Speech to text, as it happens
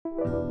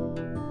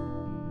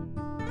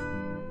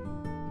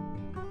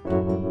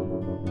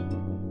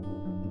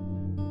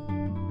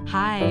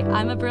Hi,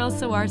 I'm Abril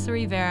Sawarso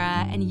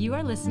Rivera, and you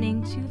are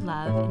listening to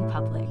Love in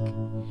Public.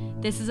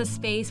 This is a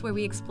space where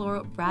we explore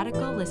what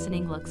radical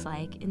listening looks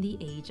like in the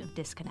age of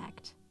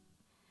disconnect.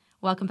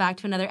 Welcome back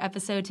to another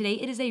episode. Today,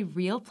 it is a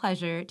real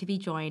pleasure to be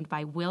joined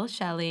by Will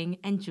Schelling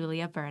and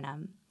Julia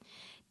Burnham,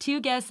 two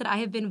guests that I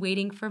have been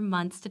waiting for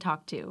months to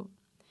talk to.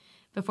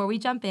 Before we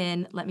jump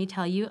in, let me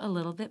tell you a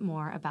little bit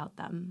more about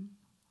them.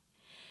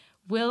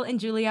 Will and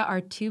Julia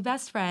are two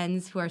best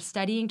friends who are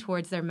studying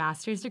towards their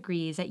master's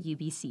degrees at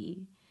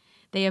UBC.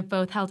 They have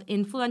both held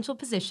influential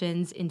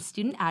positions in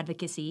student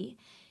advocacy,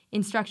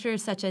 in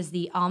structures such as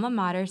the Alma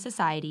Mater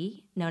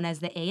Society, known as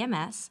the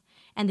AMS,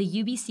 and the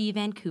UBC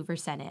Vancouver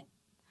Senate.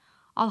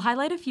 I'll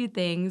highlight a few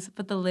things,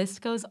 but the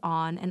list goes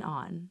on and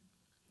on.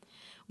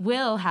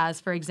 Will has,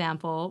 for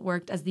example,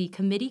 worked as the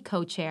committee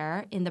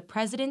co-chair in the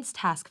President's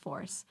Task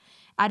Force,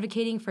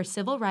 advocating for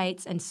civil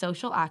rights and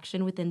social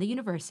action within the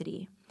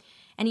university.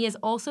 And he has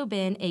also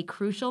been a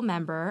crucial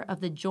member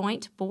of the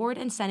Joint Board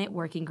and Senate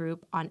Working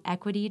Group on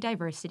Equity,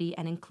 Diversity,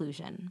 and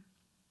Inclusion.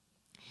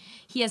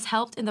 He has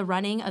helped in the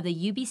running of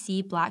the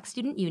UBC Black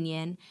Student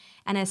Union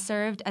and has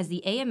served as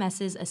the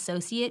AMS's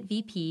Associate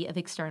VP of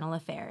External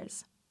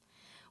Affairs.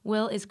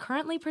 Will is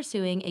currently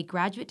pursuing a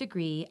graduate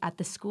degree at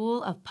the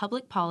School of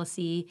Public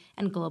Policy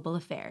and Global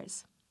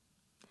Affairs.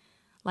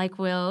 Like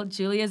Will,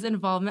 Julia's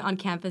involvement on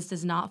campus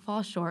does not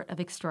fall short of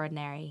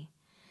extraordinary.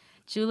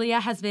 Julia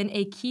has been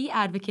a key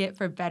advocate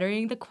for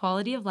bettering the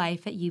quality of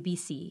life at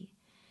UBC.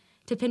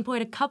 To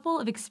pinpoint a couple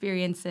of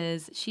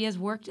experiences, she has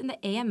worked in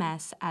the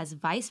AMS as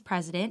Vice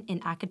President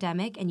in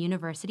Academic and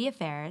University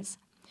Affairs.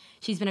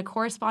 She's been a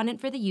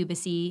correspondent for the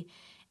UBC,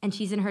 and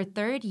she's in her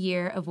third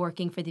year of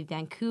working for the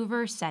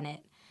Vancouver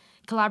Senate,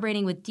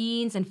 collaborating with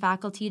deans and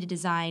faculty to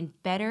design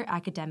better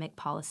academic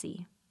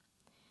policy.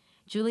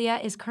 Julia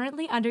is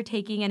currently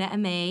undertaking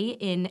an MA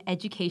in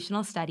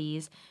Educational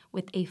Studies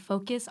with a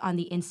focus on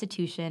the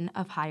institution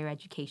of higher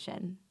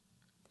education.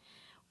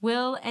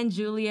 Will and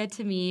Julia,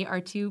 to me,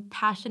 are two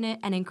passionate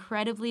and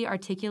incredibly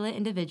articulate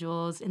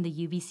individuals in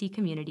the UBC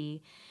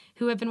community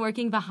who have been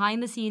working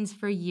behind the scenes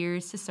for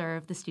years to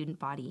serve the student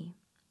body.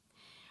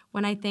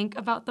 When I think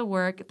about the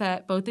work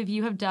that both of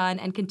you have done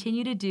and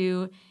continue to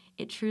do,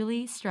 it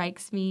truly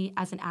strikes me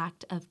as an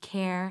act of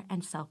care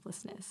and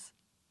selflessness.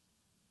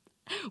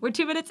 We're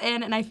 2 minutes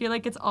in, and I feel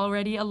like it's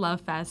already a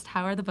love fest.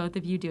 How are the both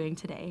of you doing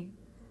today?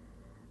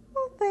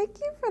 Well, thank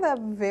you for that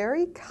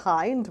very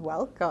kind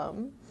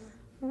welcome.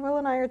 Will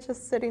and I are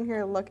just sitting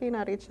here looking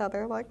at each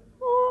other like,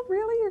 oh,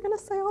 really? You're going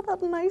to say all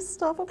that nice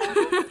stuff about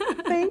me?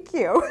 Thank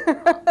you.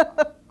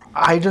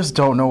 I just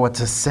don't know what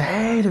to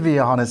say, to be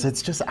honest.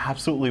 It's just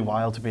absolutely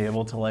wild to be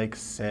able to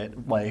sit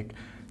I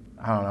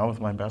don't know,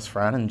 with my best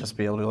friend and just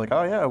be able to be like,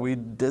 oh yeah, we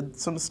did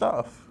some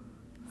stuff.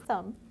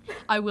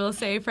 I will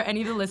say, for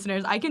any of the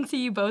listeners, I can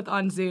see you both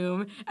on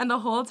Zoom, and the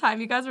whole time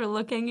you guys were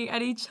looking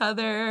at each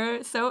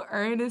other so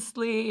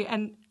earnestly,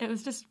 and it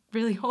was just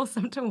really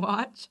wholesome to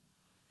watch.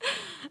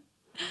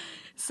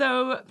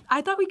 So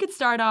I thought we could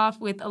start off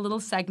with a little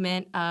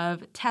segment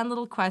of 10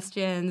 little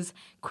questions,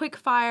 quick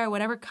fire,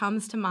 whatever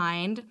comes to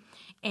mind.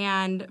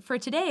 And for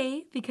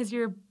today, because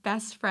you're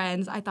best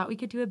friends, I thought we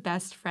could do a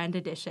best friend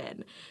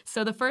edition.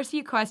 So the first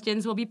few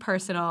questions will be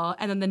personal,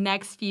 and then the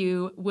next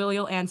few, Will,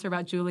 you'll answer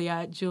about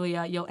Julia.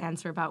 Julia, you'll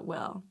answer about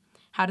Will.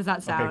 How does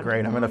that sound? Okay,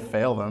 great. I'm going to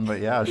fail them, but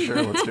yeah,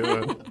 sure, let's do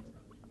it.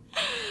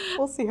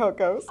 We'll see how it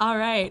goes. All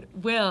right,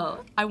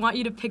 Will, I want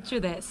you to picture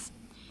this.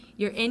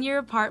 You're in your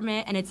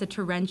apartment, and it's a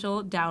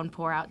torrential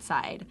downpour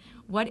outside.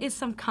 What is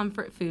some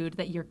comfort food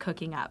that you're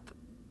cooking up?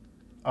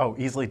 Oh,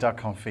 easily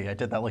duck confit. I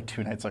did that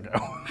 2 nights ago.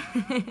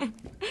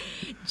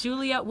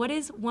 Julia, what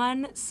is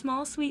one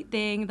small sweet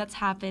thing that's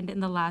happened in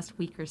the last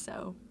week or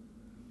so?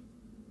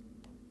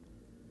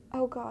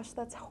 Oh gosh,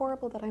 that's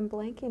horrible that I'm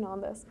blanking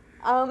on this.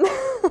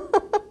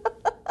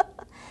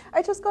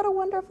 I just got a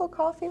wonderful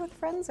coffee with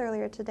friends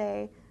earlier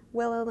today.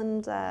 Will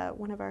and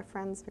one of our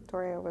friends,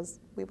 Victoria,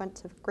 we went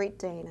to Great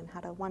Dane and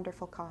had a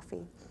wonderful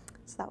coffee.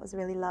 So that was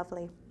really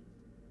lovely.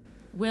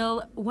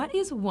 Will, what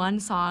is one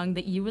song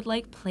that you would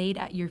like played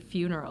at your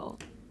funeral?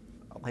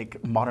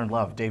 Modern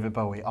Love, David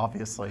Bowie,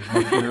 obviously.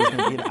 My funeral's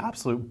gonna be an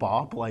absolute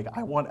bop.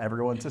 I want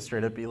everyone to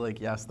straight up be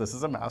like, yes, this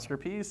is a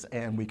masterpiece,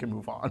 and we can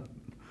move on.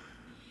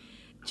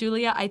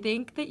 Julia, I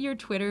think that your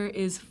Twitter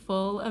is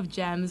full of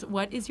gems.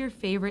 What is your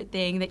favorite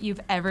thing that you've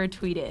ever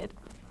tweeted?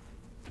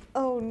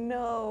 Oh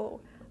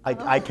no.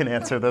 I can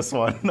answer this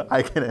one.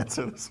 I can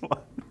answer this one.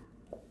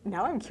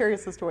 Now I'm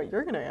curious as to what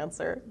you're going to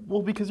answer.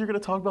 Well, because you're going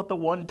to talk about the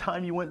one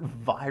time you went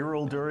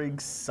viral during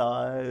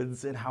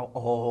Suds and how,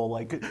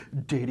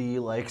 Diddy,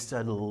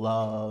 said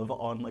love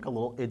on, a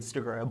little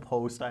Instagram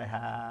post I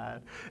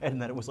had. And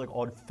then it was,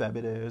 on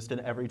Feminist. And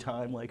every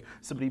time,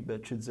 somebody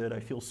mentions it, I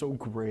feel so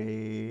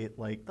great.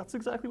 That's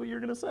exactly what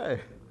you're going to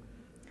say.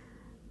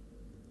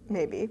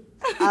 Maybe.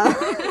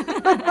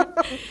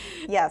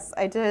 Yes,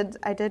 I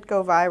did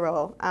go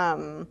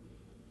viral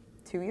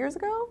 2 years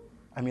ago.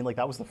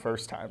 That was the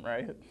first time,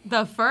 right?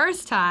 The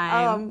first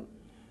time?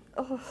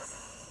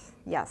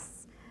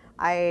 Yes.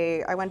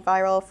 I went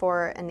viral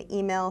for an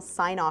email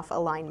sign-off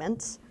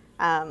alignment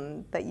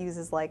that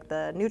uses like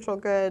the neutral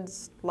good,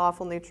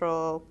 lawful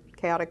neutral,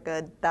 chaotic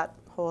good, that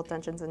whole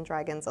Dungeons and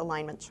Dragons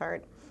alignment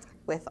chart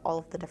with all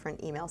of the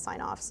different email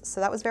sign-offs.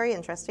 So that was very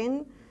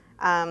interesting.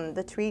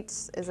 The tweet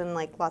is in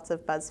like lots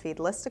of BuzzFeed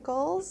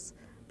listicles.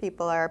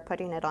 People are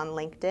putting it on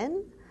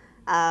LinkedIn,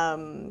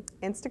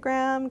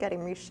 Instagram, getting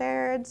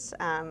reshared,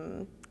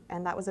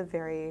 and that was a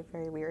very,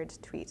 very weird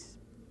tweet,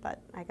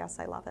 but I guess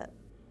I love it.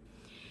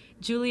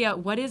 Julia,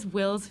 what is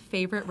Will's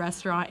favorite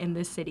restaurant in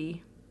this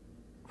city?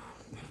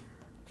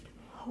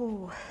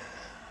 Oh,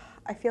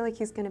 I feel like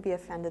he's going to be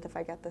offended if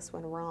I get this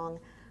one wrong.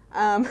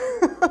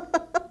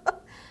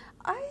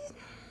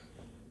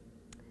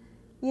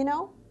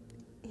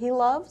 He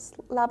loves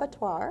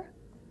L'Abattoir,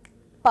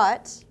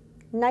 but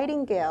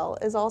Nightingale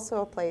is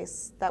also a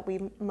place that we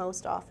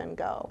most often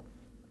go.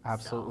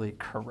 Absolutely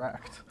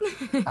correct.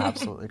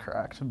 Absolutely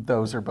correct.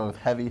 Those are both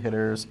heavy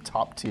hitters,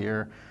 top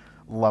tier.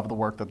 Love the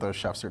work that those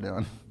chefs are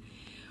doing.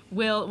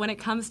 Will, when it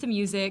comes to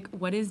music,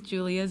 what is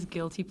Julia's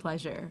guilty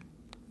pleasure?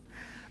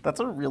 That's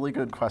a really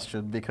good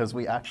question because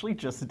we actually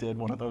just did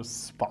one of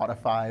those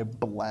Spotify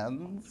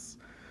blends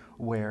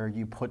where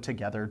you put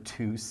together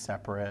two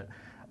separate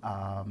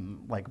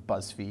like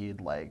BuzzFeed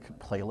like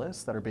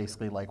playlists that are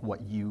basically like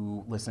what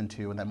you listen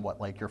to and then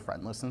what like your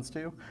friend listens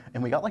to,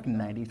 and we got like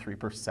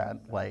 93%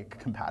 like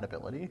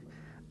compatibility.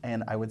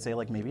 And I would say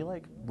like maybe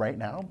like right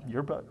now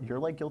your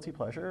like guilty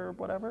pleasure or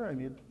whatever. I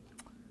mean,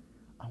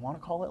 I want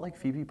to call it like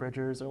Phoebe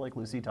Bridgers or like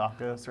Lucy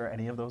Dacus or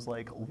any of those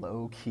like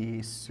low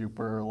key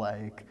super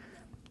like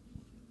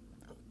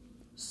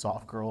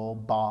soft girl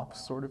bop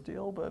sort of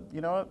deal. But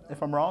you know what?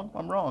 If I'm wrong,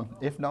 I'm wrong.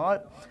 If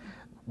not,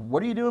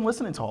 what are you doing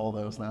listening to all of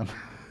those then?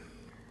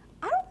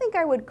 I don't think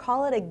I would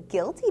call it a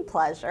guilty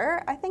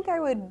pleasure. I think I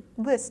would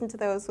listen to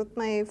those with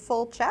my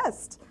full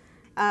chest.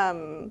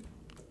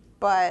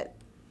 But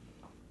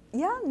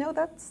yeah, no,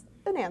 that's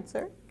an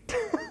answer.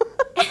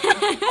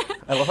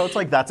 I love how it's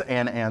like that's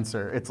an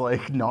answer. It's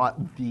like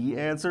not the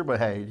answer, but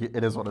hey,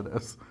 it is what it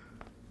is.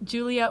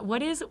 Julia,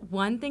 what is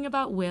one thing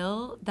about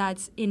Will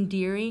that's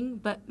endearing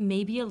but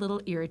maybe a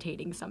little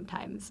irritating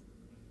sometimes?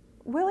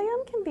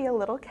 William can be a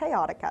little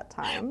chaotic at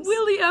times.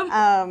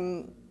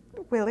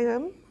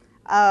 William!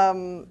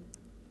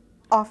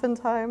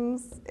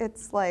 Oftentimes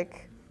it's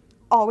like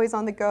always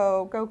on the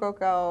go, go, go,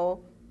 go.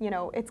 You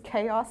know, it's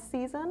chaos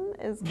season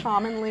is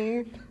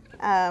commonly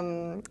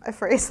a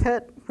phrase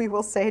that we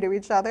will say to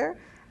each other.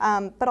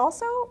 But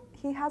also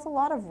he has a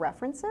lot of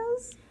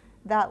references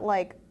that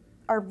like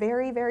are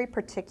very, very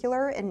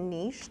particular and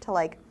niche to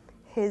like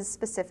his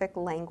specific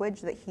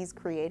language that he's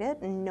created,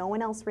 and no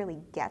one else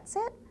really gets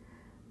it,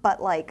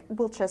 but like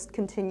we'll just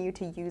continue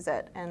to use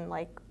it and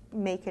like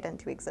make it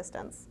into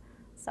existence.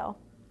 So.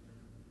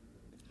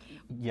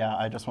 Yeah,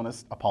 I just want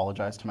to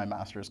apologize to my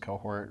master's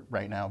cohort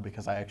right now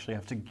because I actually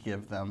have to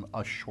give them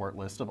a short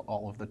list of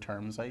all of the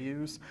terms I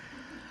use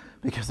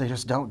because they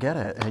just don't get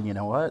it. And you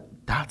know what?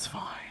 That's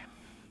fine.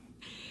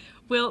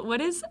 Will,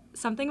 what is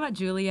something about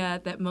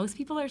Julia that most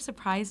people are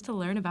surprised to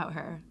learn about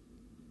her?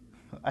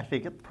 I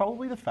think it's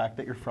probably the fact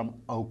that you're from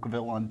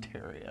Oakville,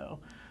 Ontario,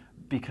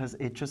 because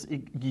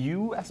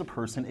you as a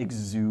person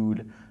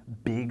exude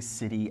big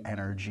city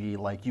energy.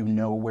 Like you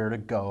know where to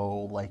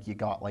go. Like you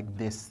got like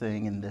this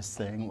thing and this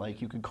thing.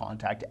 Like you could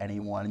contact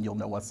anyone and you'll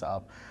know what's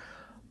up.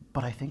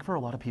 But I think for a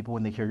lot of people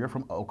when they hear you're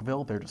from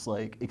Oakville, they're just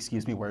like,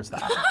 "Excuse me, where's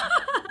that?"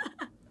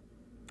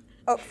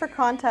 Oh, for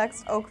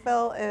context,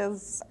 Oakville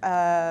is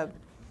a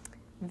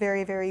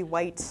very, very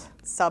white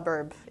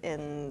suburb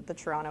in the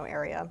Toronto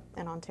area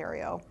in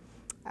Ontario.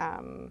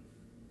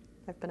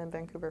 I've been in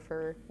Vancouver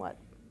for,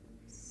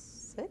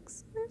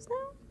 6 years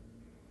now?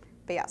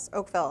 But yes,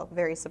 Oakville,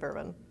 very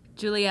suburban.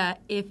 Julia,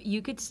 if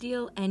you could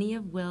steal any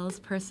of Will's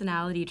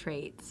personality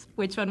traits,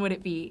 which one would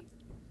it be?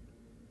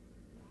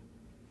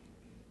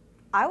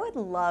 I would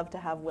love to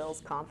have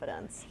Will's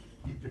confidence.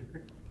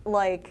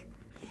 Like,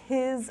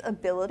 his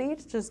ability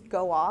to just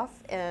go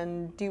off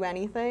and do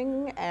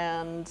anything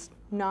and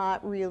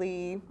not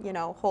really,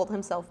 hold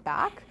himself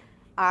back.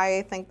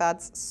 I think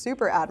that's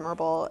super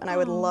admirable, and I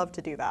would love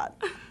to do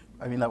that.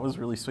 I mean, that was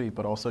really sweet,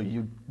 but also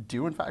you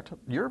do, in fact,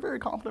 you're a very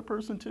confident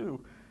person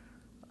too.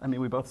 I mean,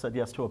 we both said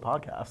yes to a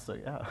podcast, so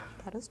yeah.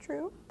 That is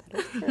true. That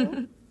is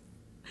true.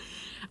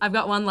 I've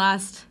got one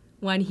last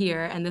one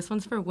here, and this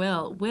one's for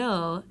Will.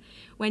 Will,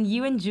 when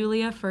you and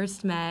Julia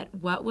first met,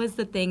 what was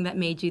the thing that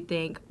made you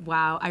think,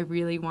 wow, I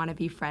really want to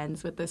be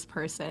friends with this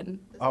person?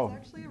 Oh,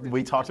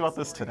 we talked about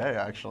this today,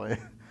 actually.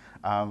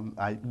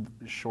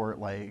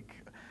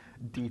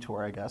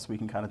 Detour, I guess, we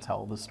can kind of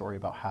tell the story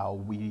about how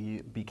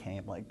we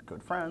became like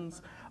good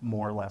friends.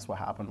 More or less what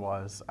happened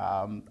was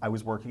I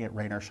was working at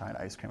Rain or Shine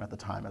Ice Cream at the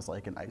time as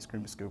like an ice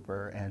cream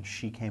scooper, and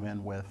she came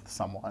in with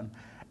someone,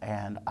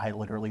 and I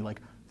literally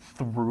like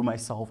threw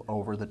myself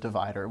over the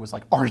divider. It was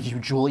like, "Are you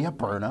Julia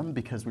Burnham?"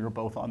 Because we were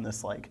both on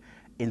this like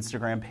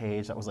Instagram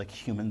page that was like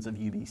Humans of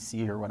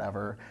UBC or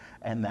whatever,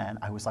 and then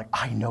I was like,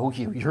 "I know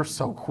you, you're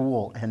so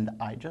cool," and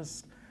I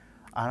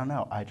don't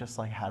know, I just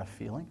like had a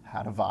feeling,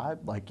 had a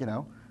vibe, like,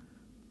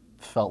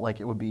 felt like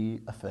it would be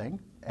a thing,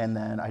 And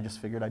then I just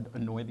figured I'd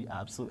annoy the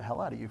absolute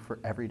hell out of you for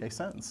every day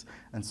since.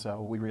 And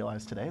so we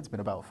realized today it's been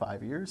about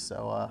 5 years.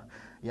 So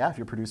yeah, if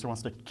your producer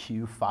wants to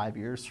cue 5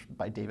 years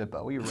by David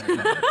Bowie right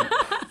now, that'd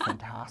be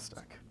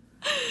fantastic.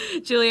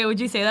 Julia, would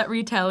you say that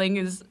retelling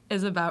is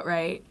about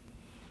right?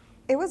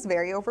 It was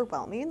very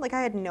overwhelming. Like,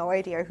 I had no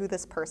idea who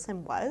this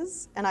person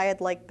was, and I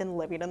had like been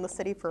living in the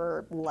city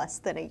for less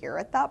than a year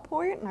at that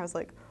point, and I was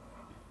like,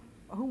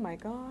 oh my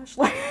gosh.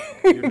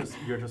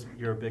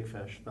 You're a big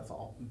fish. That's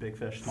all. Big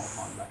fish, small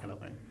pond, that kind of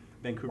thing.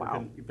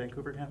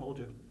 Vancouver can't hold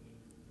you.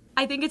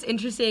 I think it's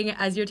interesting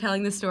as you're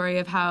telling the story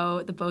of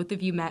how the both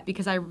of you met,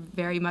 because I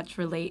very much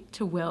relate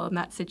to Will in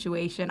that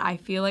situation. I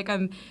feel like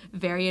I'm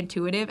very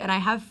intuitive, and I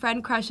have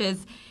friend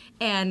crushes,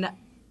 and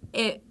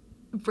it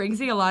brings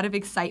me a lot of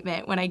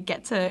excitement when I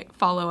get to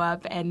follow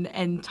up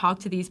and talk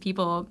to these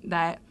people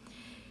that,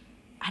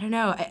 I don't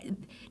know.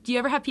 Do you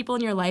ever have people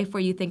in your life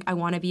where you think, I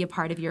want to be a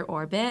part of your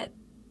orbit?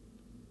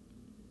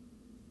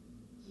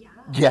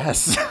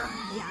 Yes.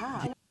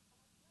 Yeah.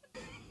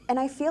 And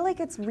I feel like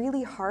it's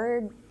really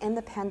hard in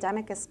the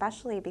pandemic,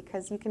 especially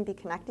because you can be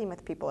connecting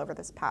with people over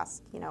this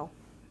past,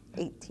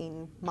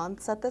 18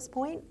 months at this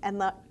point,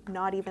 and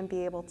not even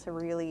be able to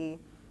really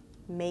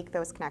make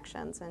those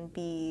connections and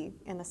be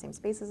in the same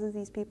spaces as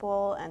these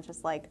people, and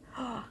just like,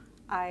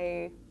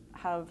 I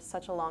have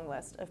such a long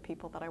list of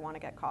people that I want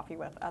to get coffee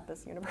with at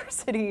this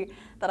university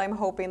that I'm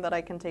hoping that I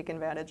can take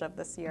advantage of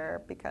this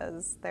year,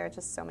 because there are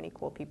just so many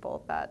cool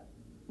people that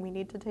we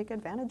need to take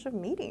advantage of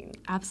meeting.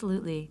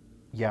 Absolutely.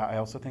 Yeah, I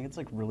also think it's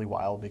like really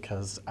wild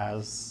because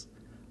as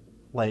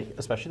like,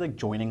 especially like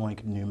joining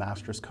like new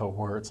master's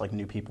cohorts, like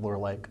new people are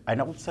like, I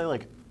don't say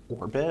like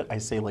orbit, I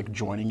say like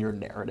joining your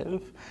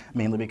narrative,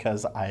 mainly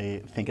because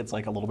I think it's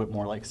like a little bit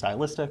more like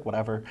stylistic,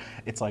 whatever.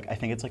 It's like, I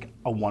think it's like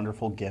a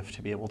wonderful gift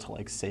to be able to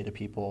like say to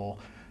people,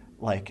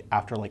 like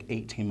after like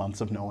 18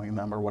 months of knowing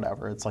them or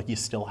whatever, it's like you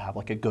still have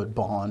like a good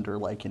bond, or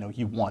like,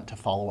 you want to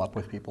follow up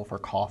with people for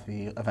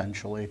coffee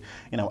eventually,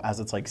 as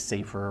it's like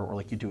safer, or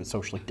like you do it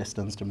socially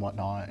distanced and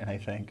whatnot. And I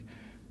think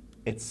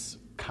it's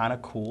kind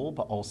of cool,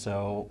 but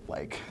also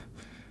like,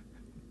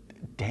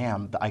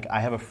 damn,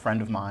 I have a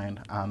friend of mine,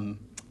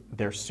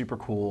 they're super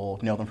cool,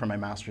 know them from my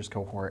master's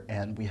cohort,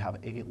 and we have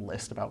a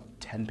list about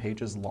 10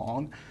 pages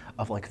long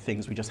of like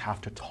things we just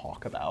have to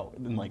talk about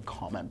and like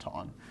comment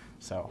on.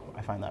 So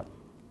I find that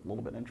a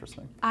little bit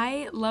interesting.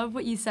 I love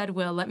what you said,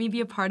 Will. Let me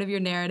be a part of your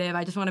narrative.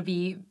 I just want to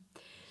be...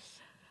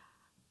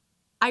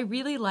 I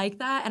really like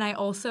that, and I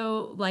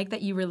also like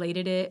that you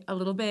related it a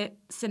little bit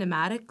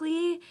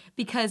cinematically,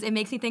 because it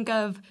makes me think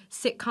of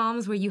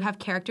sitcoms where you have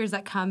characters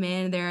that come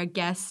in, they're a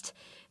guest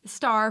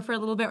star for a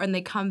little bit, and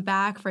they come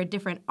back for a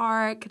different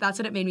arc. That's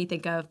what it made me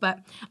think of. But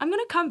I'm going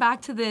to come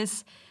back to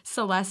this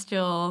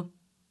celestial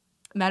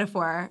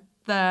metaphor,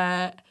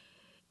 the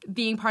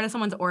being part of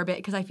someone's orbit,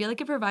 because I feel like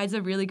it provides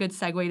a really good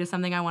segue to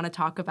something I want to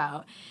talk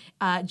about.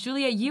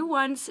 Julia, you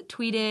once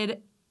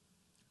tweeted,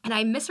 and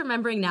I'm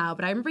misremembering now,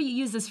 but I remember you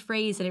used this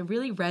phrase and it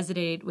really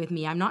resonated with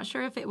me. I'm not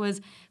sure if it was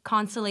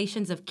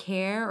constellations of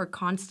care or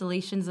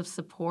constellations of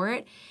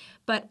support,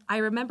 but I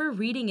remember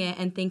reading it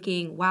and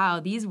thinking, wow,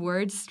 these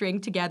words string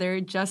together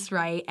just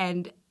right,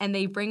 and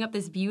they bring up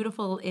this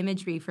beautiful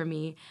imagery for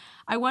me.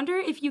 I wonder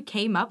if you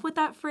came up with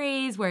that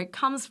phrase, where it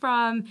comes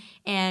from,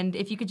 and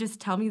if you could just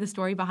tell me the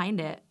story behind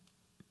it.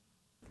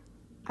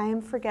 I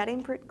am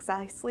forgetting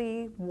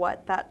precisely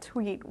what that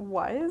tweet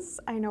was.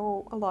 I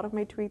know a lot of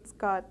my tweets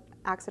got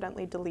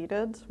accidentally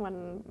deleted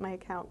when my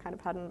account kind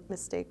of had a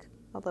mistake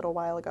a little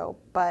while ago,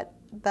 but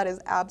that is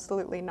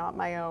absolutely not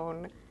my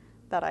own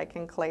that I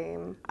can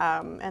claim,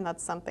 and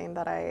that's something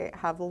that I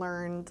have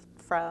learned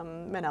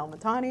from Manal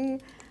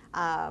Matani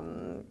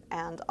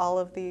and all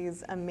of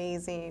these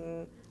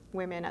amazing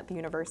women at the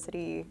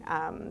university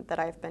that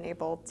I've been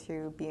able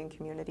to be in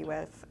community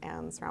with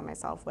and surround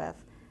myself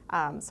with.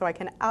 So I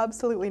can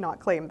absolutely not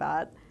claim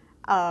that,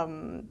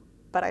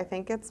 but I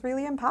think it's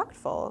really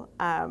impactful,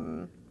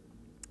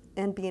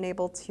 and being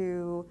able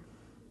to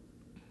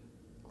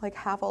like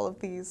have all of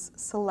these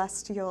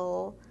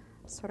celestial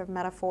sort of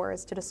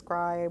metaphors to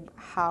describe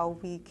how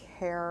we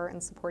care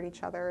and support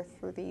each other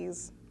through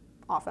these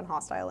often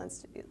hostile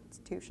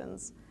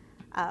institutions.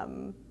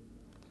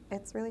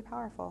 It's really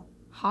powerful.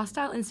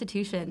 Hostile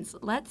institutions.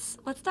 Let's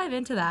dive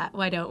into that,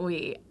 why don't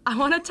we? I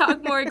want to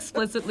talk more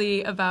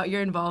explicitly about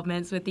your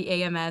involvements with the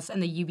AMS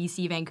and the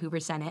UBC Vancouver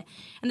Senate.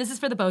 And this is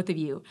for the both of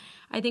you.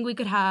 I think we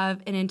could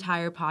have an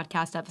entire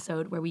podcast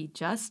episode where we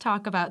just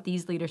talk about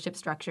these leadership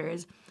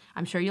structures.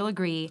 I'm sure you'll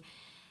agree.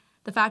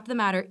 The fact of the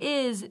matter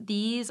is,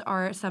 these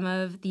are some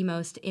of the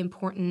most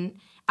important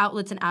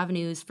outlets and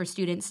avenues for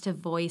students to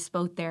voice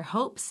both their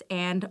hopes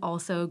and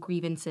also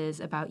grievances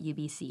about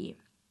UBC.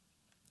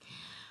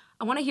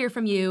 I want to hear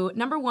from you.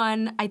 Number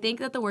one, I think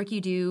that the work you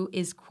do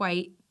is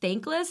quite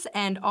thankless,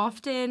 and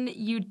often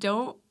you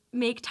don't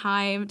make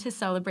time to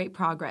celebrate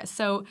progress.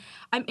 So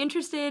I'm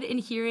interested in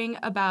hearing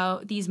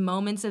about these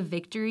moments of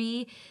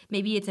victory.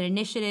 Maybe it's an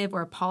initiative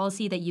or a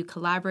policy that you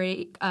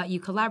collaborated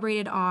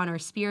on or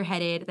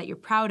spearheaded that you're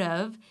proud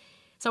of.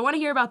 So I want to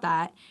hear about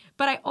that.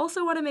 But I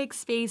also want to make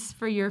space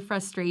for your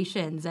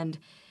frustrations. And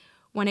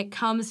when it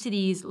comes to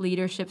these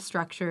leadership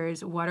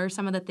structures, what are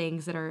some of the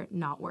things that are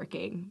not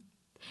working?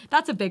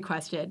 That's a big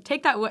question.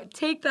 Take that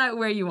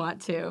where you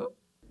want to.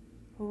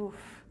 Oof.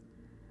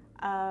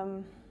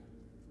 Do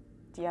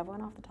you have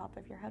one off the top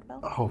of your head,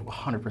 Will? Oh,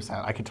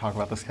 100%. I could talk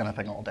about this kind of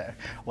thing all day.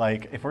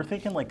 Like, if we're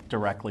thinking, like,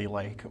 directly,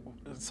 like,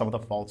 some of the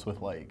faults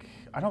with, like,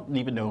 I don't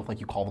even know if, like,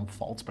 you call them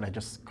faults, but I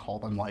just call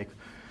them, like,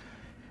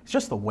 it's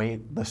just the way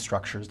the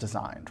structure is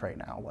designed right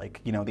now.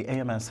 Like, you know, the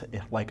AMS,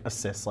 like,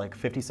 assists, like,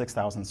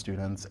 56,000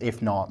 students,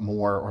 if not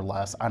more or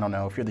less. I don't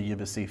know. If you're the U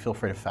of C, feel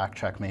free to fact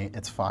check me.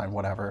 It's fine,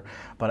 whatever.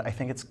 But I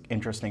think it's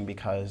interesting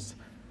because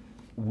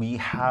we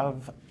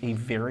have a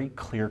very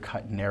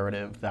clear-cut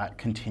narrative that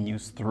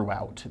continues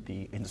throughout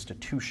the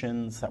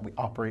institutions that we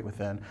operate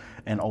within.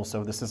 And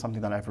also, this is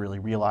something that I've really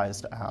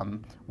realized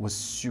was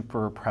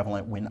super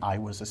prevalent when I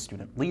was a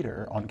student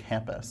leader on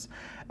campus.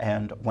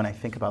 And when I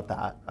think about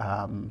that,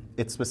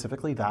 it's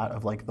specifically that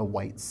of like the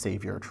white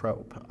savior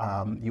trope.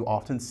 You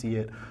often see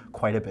it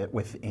quite a bit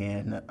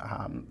within,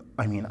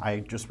 I mean,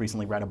 I just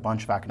recently read a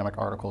bunch of academic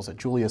articles that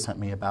Julia sent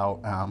me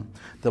about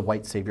the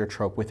white savior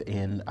trope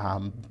within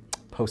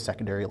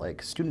post-secondary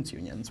like students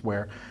unions,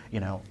 where, you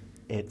know,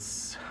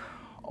 it's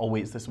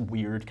always this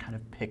weird kind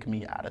of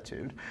pick-me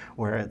attitude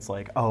where it's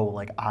like, oh,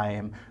 like I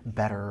am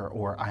better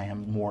or I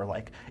am more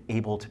like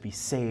able to be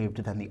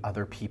saved than the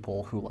other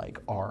people who like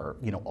are,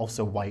 you know,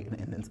 also white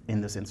in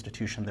this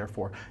institution,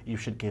 therefore you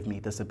should give me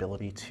this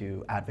ability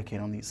to advocate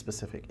on these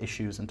specific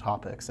issues and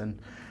topics. And,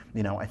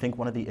 you know, I think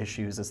one of the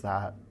issues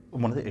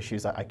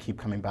that I keep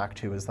coming back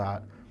to is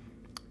that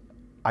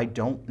I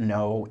don't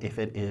know if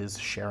it is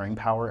sharing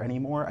power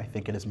anymore. I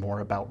think it is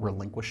more about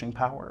relinquishing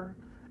power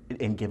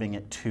and giving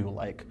it to,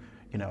 like,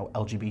 you know,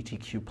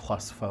 LGBTQ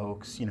plus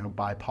folks, you know,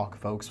 BIPOC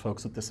folks,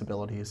 folks with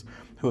disabilities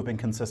who have been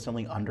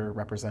consistently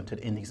underrepresented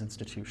in these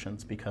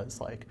institutions, because,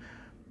 like,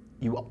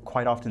 you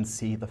quite often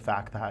see the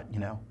fact that,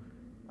 you know,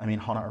 I mean,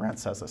 Hannah Arendt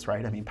says this,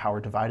 right? I mean,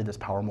 power divided is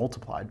power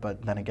multiplied,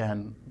 but then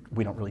again,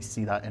 we don't really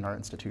see that in our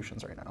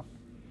institutions right now.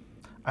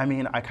 I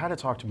mean, I kind of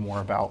talked more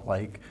about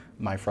like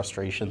my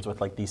frustrations with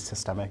like these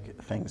systemic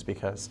things,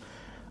 because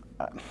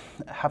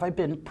have I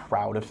been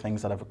proud of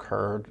things that have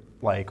occurred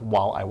like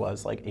while I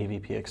was like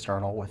AVP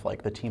external with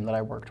like the team that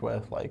I worked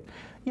with? Like,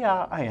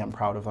 yeah, I am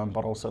proud of them,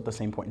 but also at the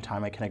same point in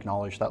time, I can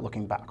acknowledge that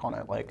looking back on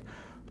it, like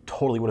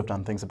totally would have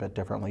done things a bit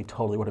differently,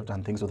 totally would have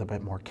done things with a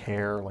bit more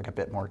care, like a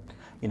bit more,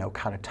 you know,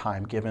 kind of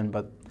time given.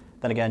 But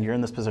then again, you're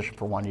in this position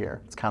for 1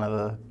 year. It's kind of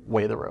the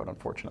way of the road,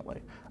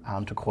 unfortunately.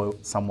 To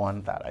quote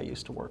someone that I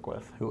used to work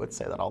with who would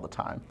say that all the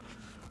time.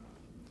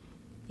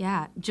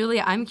 Yeah.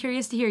 Julia, I'm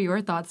curious to hear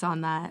your thoughts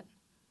on that.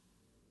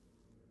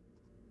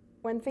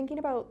 When thinking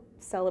about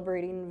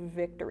celebrating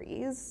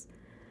victories,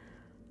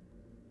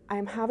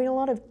 I'm having a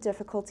lot of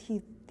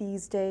difficulty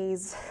these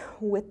days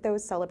with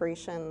those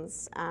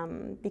celebrations,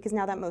 because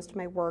now that most of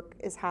my work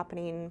is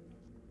happening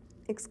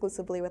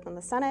exclusively within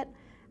the Senate,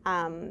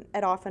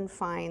 it often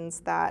finds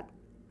that,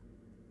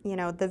 you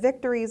know, the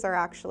victories are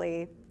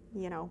actually,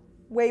 you know,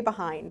 way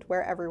behind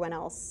where everyone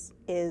else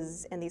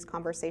is in these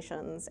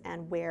conversations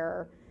and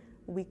where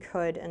we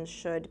could and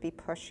should be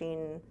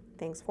pushing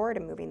things forward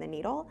and moving the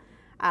needle.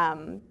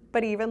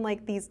 But even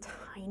like these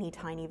tiny,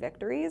 tiny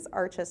victories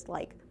are just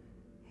like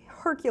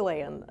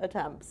Herculean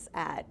attempts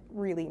at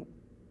really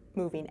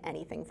moving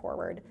anything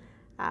forward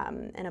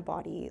in a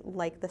body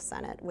like the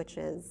Senate, which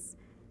is,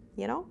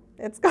 you know,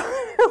 it's got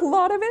a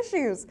lot of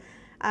issues,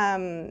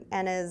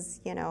 and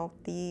is, you know,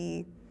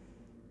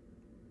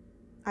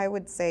 I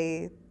would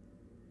say,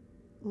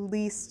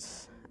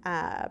 least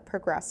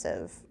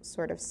progressive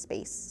sort of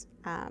space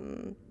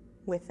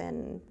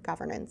within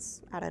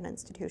governance at an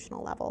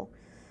institutional level.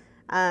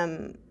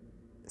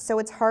 So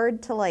it's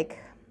hard to like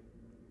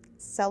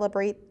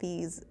celebrate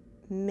these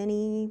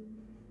mini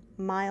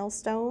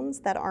milestones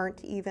that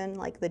aren't even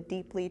like the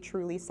deeply,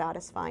 truly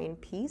satisfying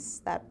piece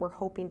that we're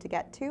hoping to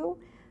get to,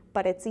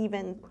 but it's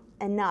even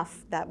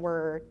enough that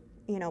we're,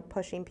 you know,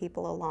 pushing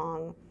people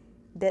along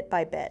bit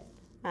by bit.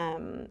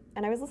 And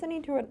I was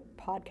listening to a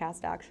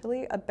podcast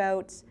actually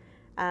about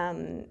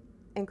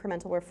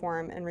incremental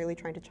reform and really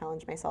trying to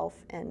challenge myself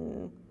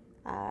in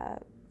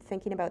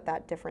thinking about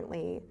that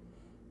differently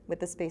with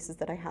the spaces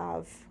that I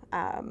have,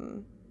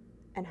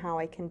 and how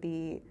I can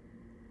be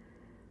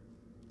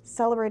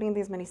celebrating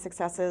these many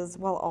successes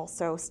while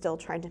also still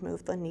trying to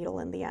move the needle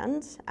in the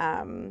end.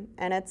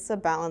 And it's a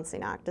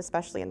balancing act,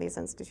 especially in these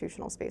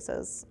institutional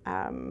spaces.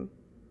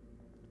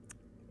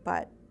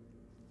 But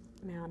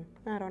man,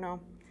 I don't know.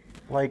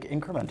 Like,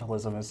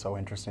 incrementalism is so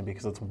interesting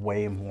because it's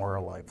way more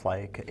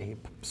like a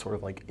sort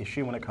of like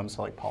issue when it comes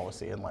to like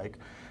policy, and like,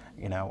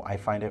 you know, I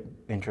find it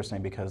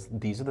interesting because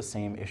these are the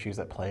same issues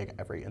that plague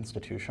every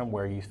institution,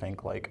 where you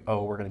think like,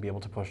 oh, we're going to be able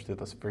to push through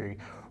this very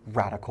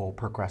radical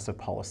progressive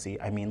policy.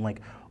 I mean,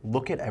 like,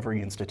 look at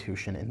every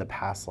institution in the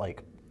past,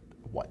 like,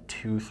 what,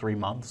 2-3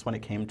 months when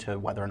it came to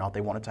whether or not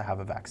they wanted to have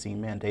a vaccine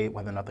mandate,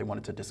 whether or not they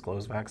wanted to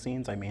disclose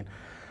vaccines. I mean,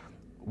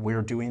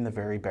 we're doing the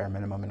very bare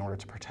minimum in order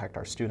to protect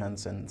our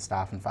students and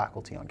staff and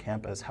faculty on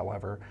campus.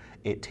 However,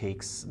 it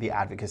takes the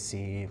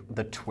advocacy,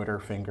 the Twitter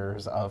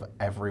fingers of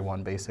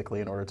everyone basically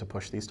in order to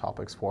push these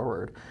topics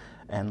forward.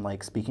 And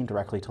like speaking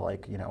directly to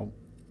like, you know,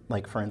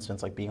 like for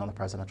instance, like being on the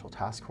presidential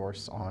task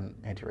force on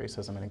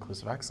anti-racism and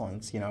inclusive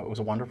excellence, you know, it was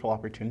a wonderful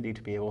opportunity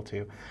to be able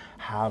to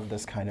have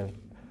this kind of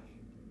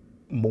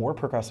more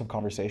progressive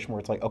conversation where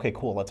it's like, okay,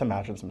 cool, let's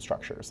imagine some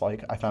structures.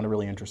 Like, I found it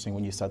really interesting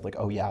when you said like,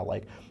 oh yeah,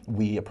 like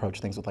we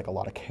approach things with like a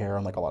lot of care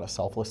and like a lot of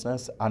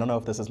selflessness. I don't know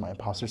if this is my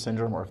imposter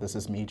syndrome or if this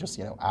is me just,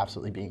 you know,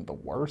 absolutely being the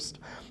worst,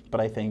 but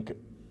I think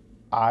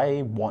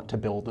I want to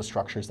build the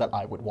structures that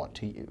I would want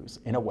to use.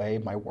 In a way,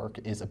 my work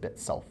is a bit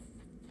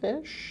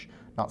selfish,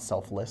 not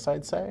selfless,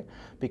 I'd say,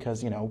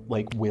 because, you know,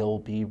 like we'll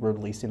be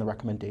releasing the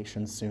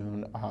recommendations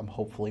soon,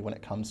 hopefully when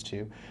it comes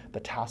to the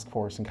task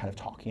force and kind of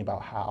talking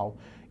about how,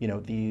 you know,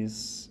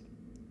 these,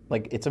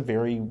 like it's a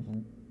very,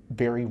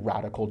 very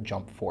radical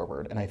jump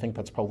forward. And I think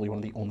that's probably one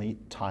of the only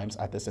times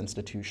at this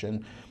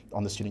institution,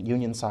 on the student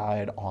union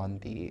side, on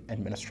the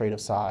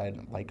administrative side,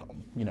 like,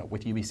 you know,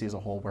 with UBC as a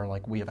whole, where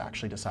like we have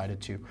actually decided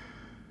to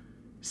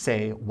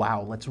say,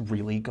 wow, let's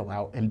really go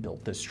out and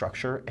build this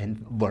structure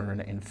and learn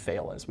and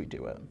fail as we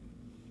do it.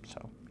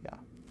 So, yeah.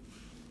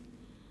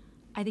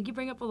 I think you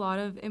bring up a lot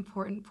of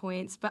important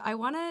points, but I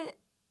want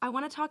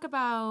to talk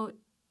about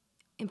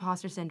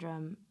imposter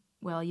syndrome.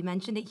 Well, you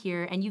mentioned it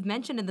here, and you've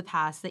mentioned in the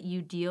past that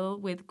you deal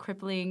with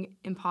crippling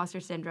imposter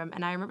syndrome.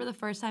 And I remember the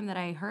first time that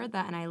I heard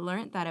that and I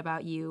learned that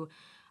about you,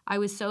 I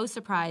was so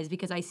surprised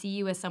because I see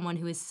you as someone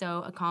who is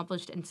so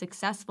accomplished and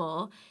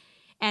successful.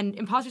 And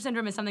imposter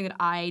syndrome is something that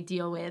I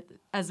deal with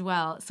as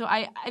well. So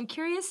I'm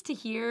curious to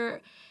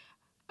hear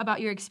about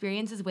your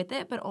experiences with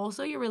it, but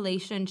also your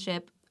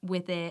relationship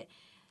with it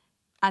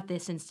at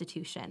this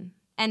institution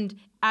and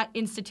at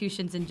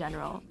institutions in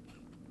general.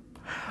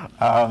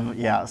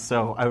 Yeah,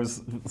 so I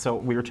was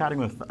chatting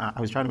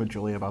with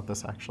Julia about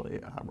this actually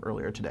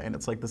earlier today, and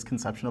it's like this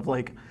conception of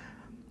like,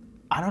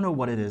 I don't know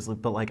what it is,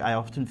 but like I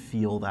often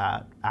feel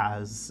that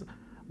as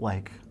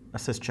like a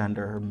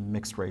cisgender,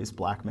 mixed race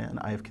black man,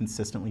 I have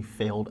consistently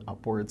failed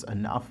upwards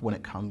enough when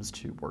it comes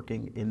to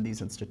working in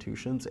these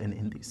institutions and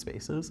in these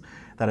spaces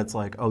that it's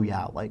like, oh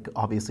yeah, like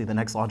obviously the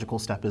next logical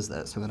step is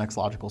this or the next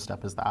logical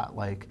step is that.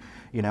 Like,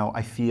 you know,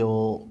 I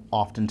feel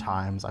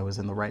oftentimes I was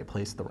in the right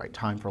place at the right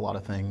time for a lot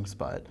of things,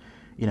 but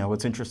you know,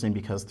 it's interesting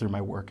because through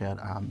my work at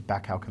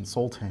Backhow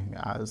Consulting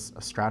as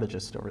a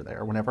strategist over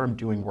there, whenever I'm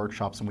doing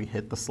workshops and we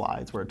hit the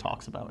slides where it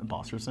talks about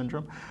imposter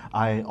syndrome,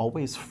 I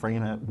always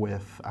frame it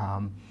with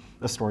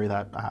a story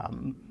that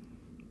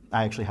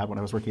I actually had when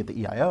I was working at the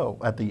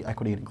EIO, at the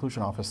Equity and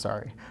Inclusion Office,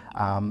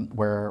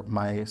 where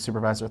my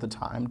supervisor at the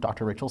time,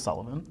 Dr. Rachel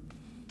Sullivan,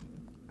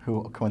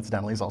 who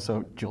coincidentally is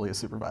also Julia's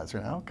supervisor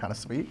now, kind of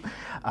sweet,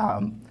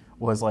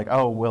 was like,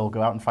 oh, we'll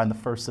go out and find the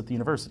first at the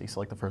university. So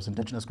like the first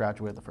Indigenous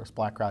graduate, the first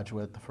Black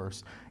graduate, the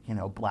first, you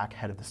know, Black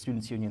head of the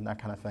Students' Union, that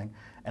kind of thing.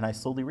 And I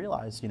slowly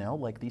realized, you know,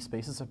 like these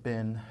spaces have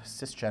been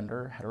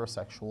cisgender,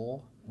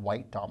 heterosexual,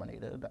 white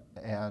dominated,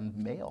 and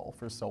male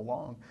for so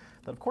long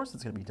that of course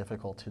it's gonna be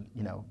difficult to,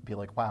 you know, be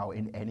like, wow,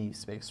 in any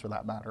space for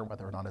that matter,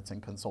 whether or not it's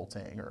in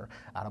consulting or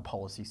at a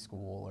policy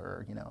school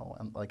or, you know,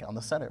 like on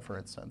the Senate, for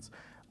instance.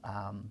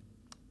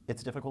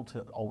 It's difficult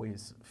to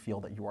always feel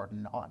that you are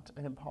not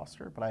an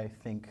imposter, but I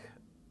think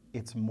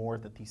it's more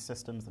that these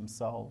systems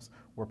themselves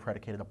were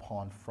predicated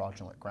upon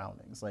fraudulent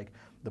groundings. Like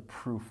the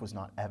proof was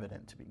not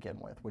evident to begin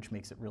with, which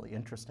makes it really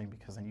interesting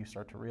because then you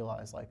start to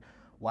realize like,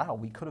 wow,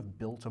 we could have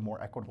built a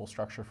more equitable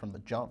structure from the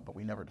jump, but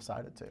we never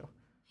decided to.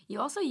 You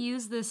also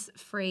use this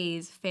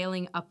phrase,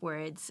 failing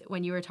upwards,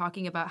 when you were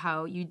talking about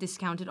how you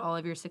discounted all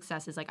of your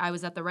successes. Like, I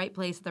was at the right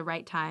place at the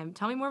right time.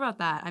 Tell me more about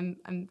that.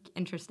 I'm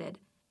interested.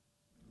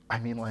 I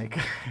mean, like,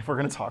 if we're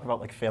gonna talk about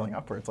like failing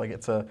upwards, like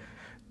it's a,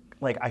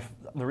 like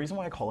the reason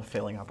why I call it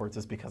failing upwards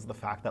is because of the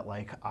fact that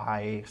like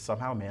I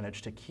somehow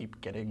managed to keep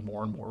getting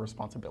more and more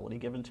responsibility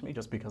given to me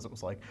just because it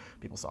was like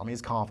people saw me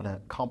as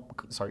confident,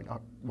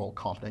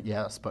 confident,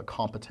 yes, but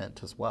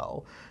competent as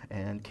well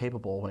and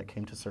capable when it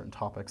came to certain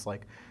topics.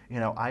 Like,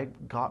 you know, I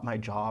got my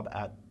job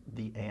at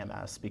the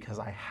AMS because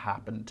I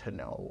happened to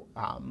know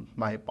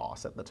my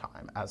boss at the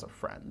time as a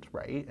friend,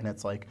 right? And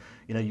it's like,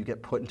 you know, you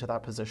get put into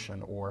that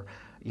position, or,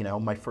 you know,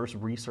 my first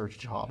research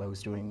job, I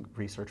was doing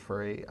research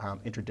for a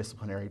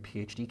interdisciplinary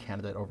PhD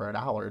candidate over at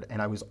Allard,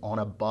 and I was on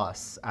a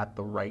bus at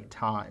the right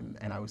time,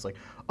 and I was like,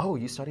 oh,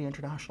 you study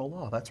international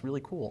law, that's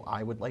really cool.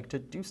 I would like to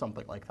do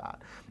something like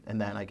that.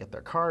 And then I get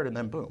their card, and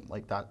then boom,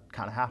 like that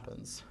kind of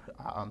happens.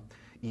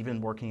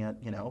 Even working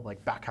at, you know,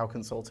 like Backhow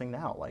Consulting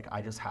now, like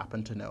I just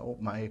happen to know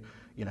my,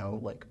 you know,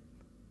 like,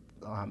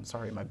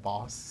 my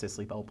boss,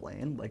 Cicely Bell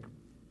Blaine, like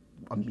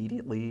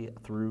immediately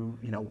through,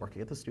 you know,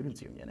 working at the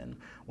Students' Union. And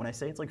when I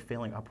say it's like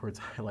failing upwards,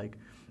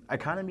 I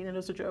kind of mean it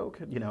as a joke,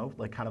 you know,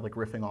 like kind of like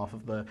riffing off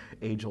of the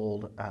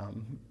age-old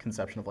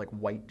conception of like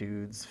white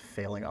dudes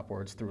failing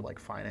upwards through like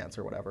finance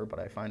or whatever, but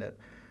I find it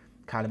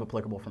kind of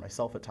applicable for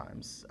myself at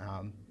times.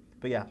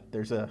 But yeah,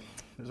 there's a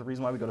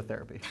reason why we go to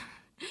therapy.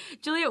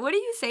 Julia, what do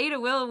you say to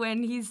Will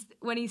when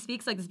he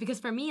speaks like this? Because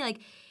for me,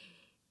 like,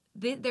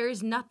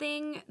 there's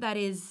nothing that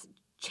is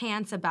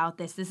chance about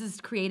this. This is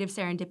creative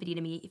serendipity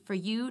to me. For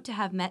you to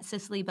have met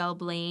Cicely Belle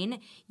Blaine,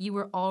 you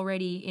were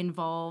already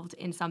involved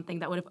in something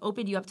that would have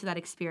opened you up to that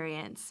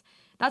experience.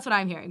 That's what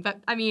I'm hearing.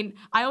 But I mean,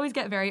 I always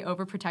get very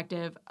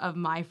overprotective of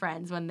my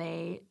friends when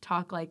they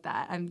talk like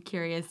that. I'm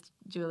curious,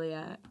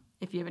 Julia,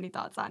 if you have any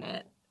thoughts on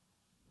it.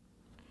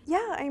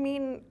 Yeah, I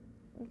mean,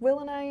 Will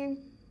and I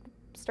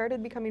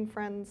started becoming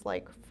friends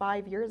like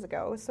 5 years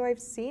ago, so I've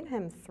seen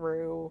him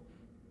through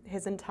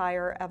his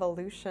entire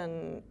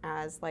evolution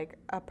as like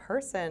a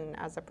person,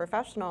 as a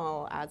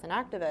professional, as an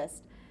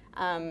activist,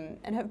 and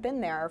have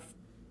been there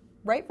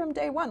right from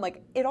day one.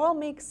 Like, it all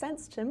makes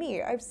sense to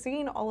me. I've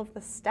seen all of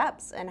the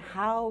steps and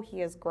how he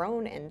has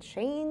grown and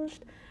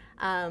changed,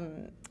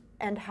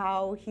 and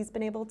how he's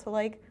been able to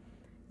like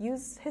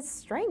use his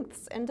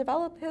strengths and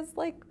develop his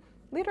like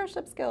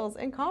leadership skills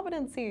and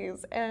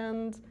competencies.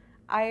 And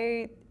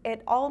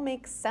it all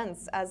makes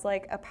sense as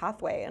like a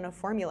pathway and a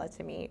formula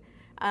to me.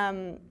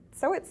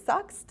 So it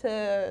sucks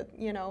to,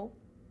 you know,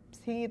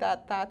 see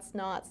that that's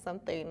not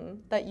something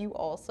that you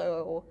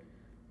also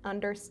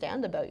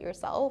understand about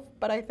yourself.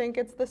 But I think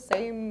it's the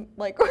same,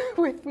 like,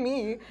 with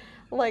me.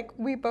 Like,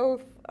 we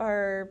both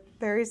are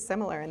very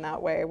similar in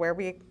that way, where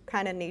we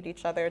kind of need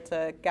each other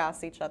to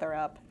gas each other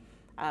up,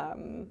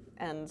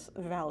 and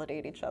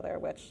validate each other,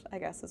 which I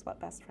guess is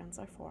what best friends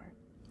are for.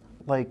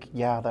 Like,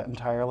 yeah, that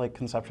entire like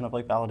conception of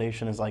like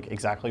validation is like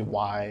exactly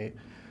why,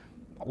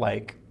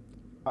 like,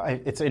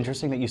 it's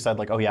interesting that you said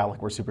like, oh yeah, like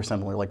we're super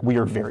similar. Like, we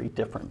are very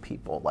different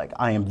people. Like,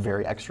 I am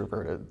very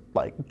extroverted.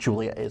 Like,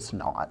 Julia is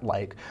not.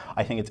 Like,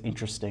 I think it's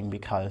interesting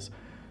because,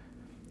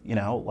 you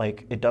know,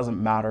 like, it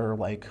doesn't matter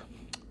like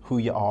who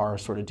you are,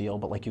 sort of deal,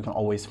 but like you can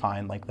always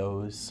find like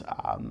those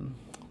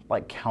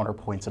like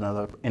counterpoints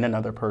in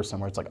another person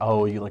where it's like,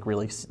 oh, you like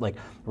really like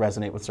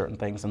resonate with certain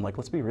things. And like,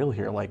 let's be real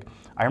here. Like,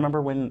 I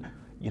remember when,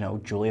 you know,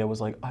 Julia was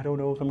like, I don't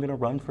know if I'm gonna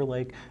run for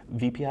like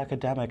VP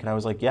academic, and I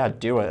was like, yeah,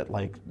 do it.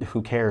 Like,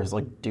 who cares?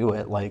 Like, do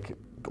it. Like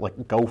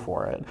go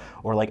for it.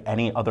 Or like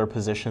any other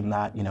position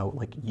that, you know,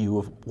 like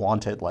you have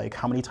wanted. Like,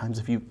 how many times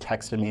have you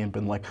texted me and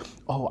been like,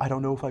 oh, I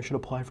don't know if I should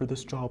apply for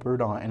this job or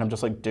not? And I'm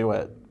just like, do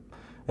it.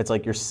 It's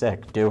like, you're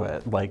sick, do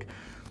it. Like,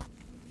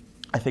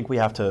 I think we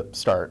have to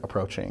start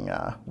approaching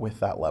with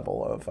that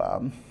level of,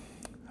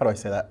 how do I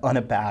say that,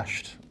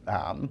 unabashed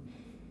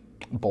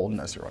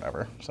boldness or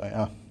whatever. So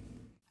yeah.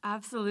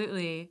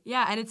 Absolutely.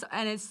 Yeah, and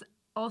it's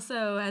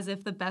also as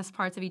if the best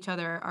parts of each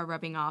other are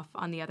rubbing off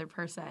on the other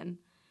person,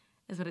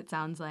 is what it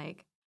sounds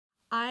like.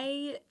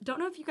 I don't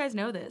know if you guys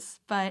know this,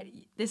 but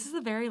this is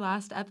the very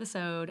last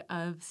episode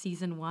of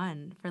season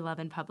 1 for Love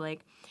in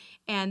Public.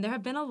 And there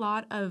have been a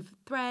lot of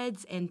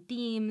threads and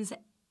themes,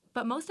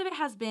 but most of it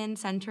has been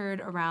centered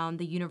around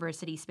the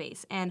university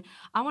space. And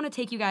I want to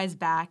take you guys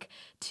back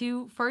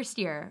to first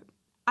year.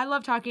 I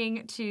love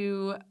talking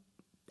to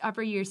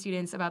upper year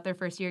students about their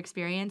first year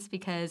experience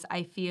because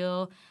I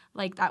feel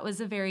like that was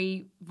a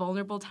very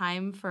vulnerable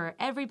time for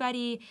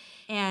everybody.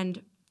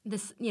 And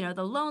this, you know,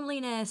 the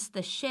loneliness,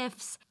 the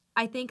shifts.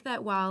 I think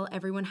that while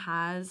everyone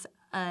has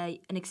an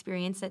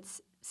experience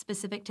that's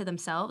specific to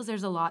themselves,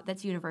 there's a lot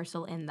that's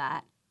universal in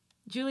that.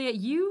 Julia,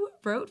 you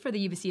wrote for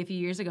the UBC a few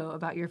years ago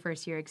about your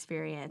first year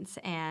experience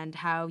and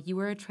how you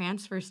were a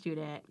transfer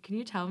student. Can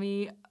you tell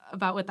me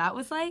about what that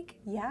was like?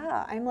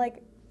 Yeah, I'm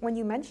like, when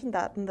you mentioned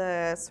that in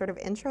the sort of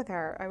intro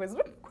there, I was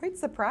quite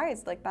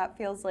surprised. Like, that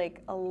feels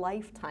like a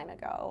lifetime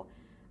ago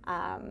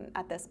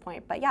at this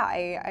point. But yeah,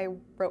 I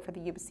wrote for the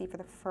UBC for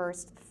the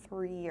first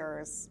 3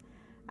 years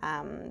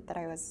that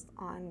I was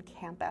on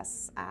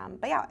campus.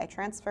 But yeah, I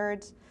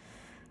transferred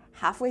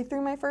halfway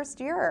through my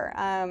first year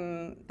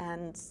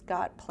and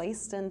got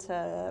placed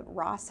into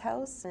Ross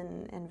House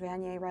in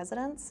Vanier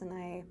residence. And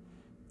I,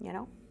 you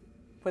know,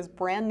 was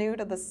brand new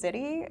to the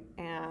city,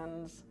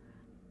 and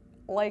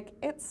like,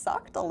 it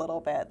sucked a little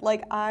bit.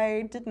 Like,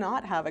 I did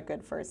not have a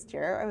good first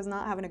year. I was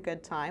not having a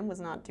good time,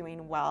 was not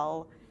doing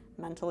well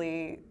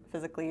mentally,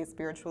 physically,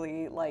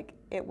 spiritually. Like,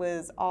 it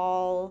was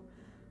all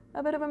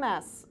a bit of a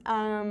mess.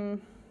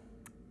 And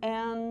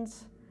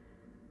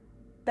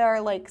there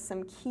are like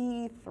some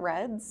key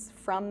threads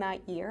from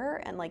that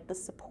year and like the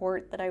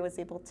support that I was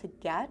able to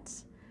get.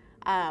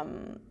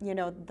 You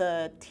know,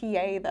 the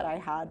TA that I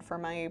had for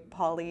my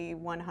Poly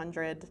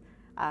 100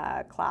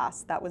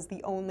 class, that was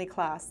the only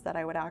class that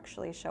I would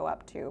actually show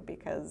up to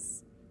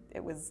because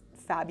it was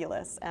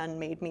fabulous and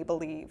made me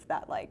believe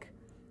that like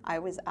I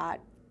was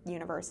at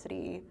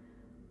university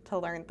to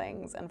learn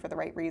things and for the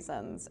right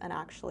reasons, and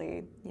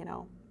actually, you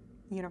know,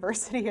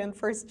 university in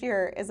first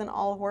year isn't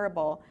all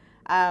horrible.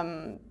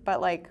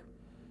 But like,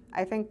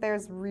 I think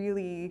there's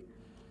really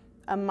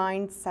a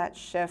mindset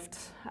shift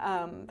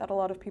that a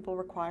lot of people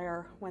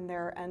require when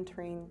they're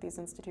entering these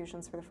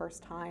institutions for the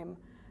first time.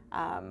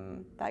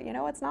 That, you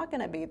know, it's not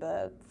going to be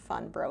the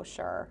fun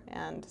brochure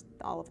and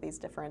all of these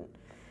different,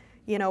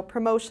 you know,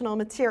 promotional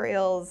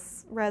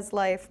materials, res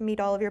life, meet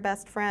all of your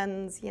best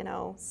friends, you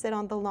know, sit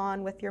on the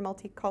lawn with your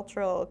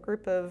multicultural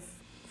group of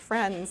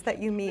friends that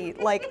you meet.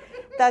 Like,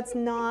 that's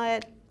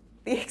not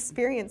the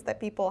experience that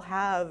people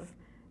have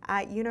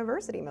at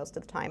university most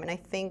of the time. And I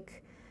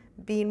think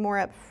being more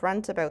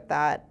upfront about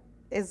that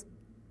is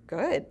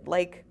good.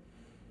 Like,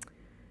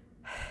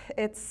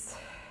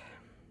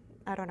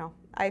 I don't know.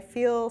 I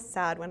feel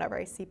sad whenever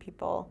I see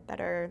people that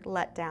are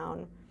let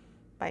down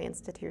by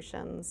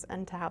institutions,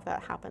 and to have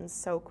that happen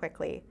so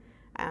quickly.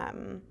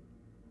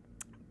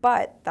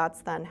 But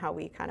that's then how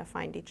we kind of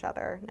find each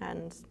other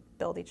and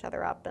build each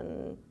other up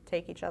and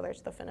take each other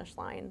to the finish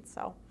line.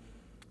 So,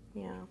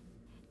 yeah.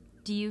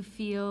 Do you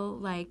feel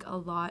like a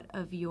lot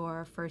of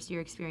your first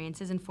year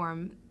experiences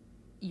inform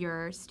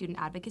your student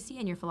advocacy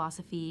and your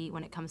philosophy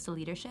when it comes to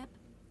leadership?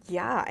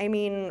 Yeah, I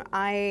mean,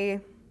 I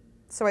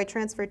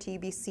transferred to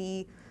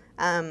UBC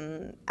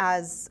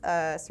as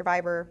a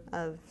survivor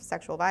of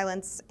sexual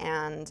violence,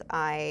 and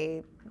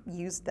I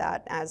used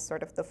that as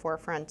sort of the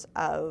forefront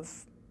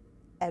of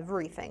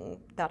everything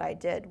that I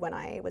did when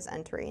I was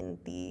entering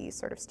the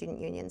sort of student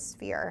union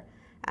sphere.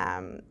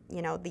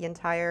 You know, the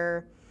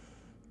entire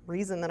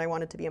reason that I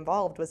wanted to be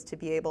involved was to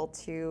be able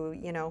to,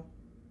 you know,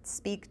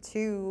 speak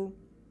to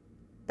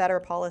better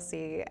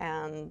policy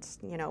and,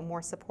 you know,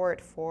 more support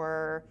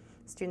for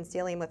students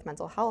dealing with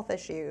mental health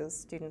issues,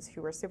 students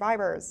who were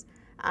survivors,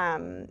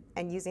 and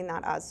using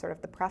that as sort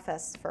of the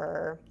preface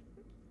for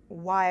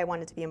why I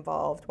wanted to be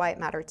involved, why it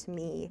mattered to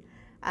me,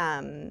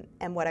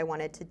 and what I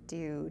wanted to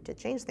do to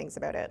change things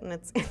about it. And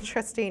it's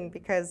interesting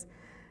because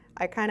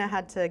I kind of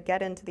had to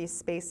get into these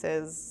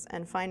spaces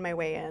and find my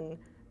way in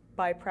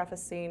by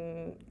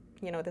prefacing,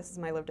 you know, this is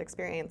my lived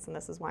experience and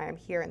this is why I'm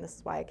here and this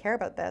is why I care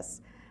about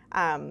this,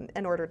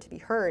 in order to be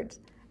heard.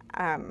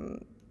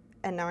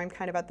 And now I'm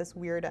kind of at this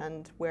weird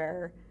end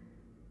where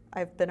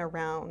I've been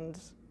around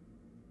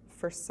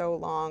for so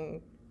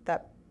long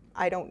that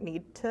I don't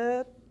need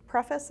to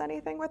preface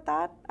anything with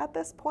that at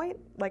this point.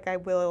 Like, I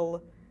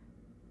will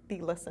be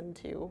listened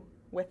to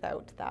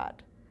without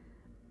that,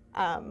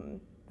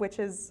 which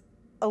is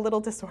a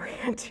little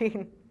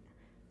disorienting.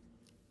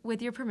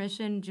 With your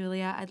permission,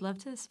 Julia, I'd love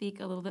to speak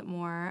a little bit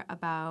more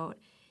about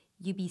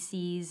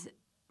UBC's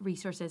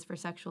resources for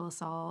sexual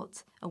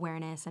assault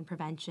awareness and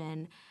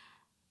prevention.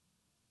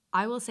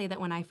 I will say that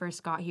when I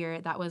first got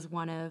here, that was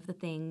one of the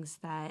things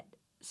that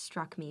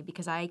struck me,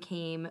 because I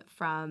came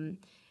from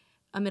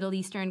a Middle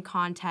Eastern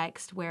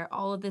context where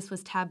all of this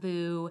was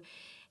taboo,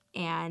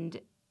 and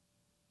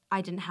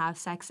I didn't have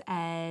sex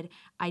ed,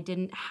 I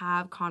didn't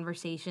have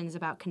conversations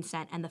about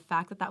consent, and the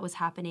fact that that was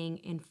happening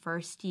in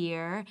first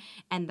year,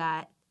 and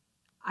that,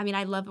 I mean,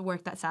 I love the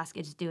work that SASC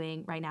is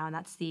doing right now, and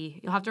that's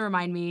you'll have to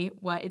remind me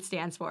what it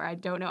stands for. I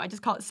don't know, I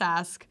just call it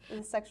SASC.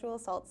 The Sexual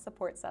Assault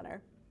Support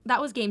Center. That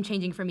was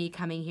game-changing for me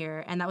coming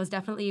here, and that was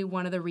definitely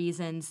one of the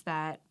reasons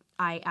that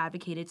I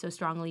advocated so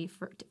strongly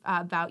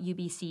about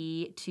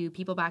UBC to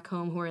people back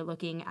home who are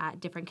looking at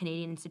different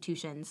Canadian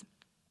institutions.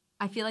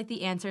 I feel like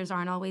the answers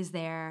aren't always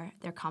there.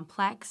 They're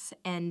complex,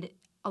 and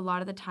a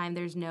lot of the time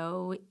there's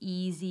no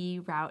easy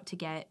route to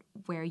get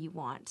where you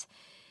want.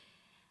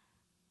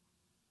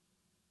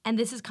 And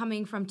this is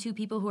coming from two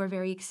people who are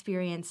very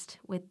experienced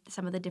with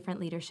some of the different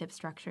leadership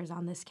structures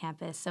on this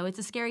campus. So it's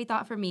a scary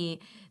thought for me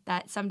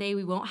that someday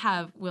we won't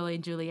have Willie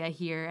and Julia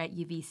here at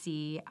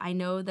UBC. I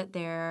know that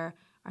there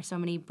are so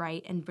many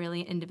bright and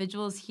brilliant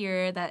individuals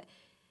here that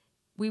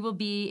we will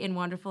be in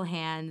wonderful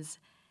hands.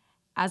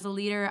 As a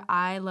leader,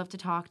 I love to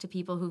talk to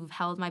people who've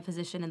held my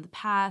position in the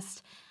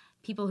past,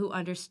 people who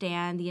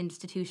understand the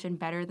institution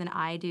better than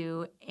I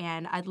do,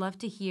 and I'd love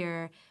to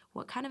hear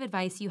what kind of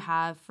advice you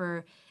have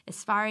for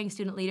aspiring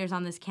student leaders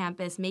on this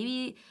campus,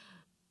 maybe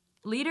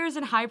leaders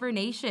in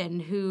hibernation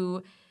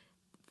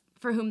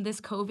for whom this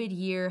COVID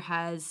year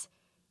has,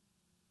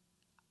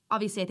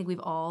 obviously I think we've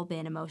all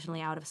been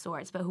emotionally out of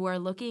sorts, but who are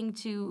looking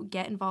to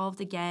get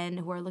involved again,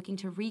 who are looking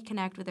to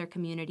reconnect with their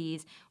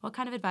communities. What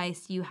kind of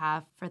advice do you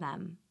have for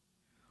them?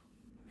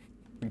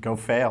 Go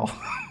fail.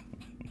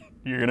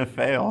 You're gonna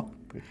fail.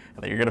 And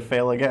then you're gonna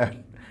fail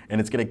again. And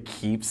it's gonna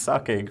keep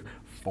sucking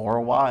for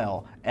a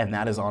while. And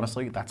that is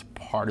honestly, that's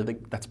part of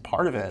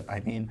it.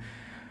 I mean,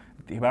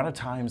 the amount of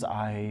times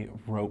I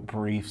wrote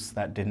briefs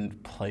that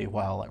didn't play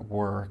well at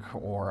work,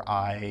 or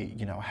I,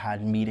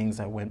 had meetings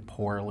that went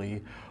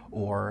poorly,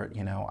 or,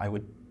 I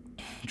would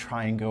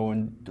try and go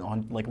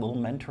on like little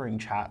mentoring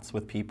chats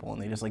with people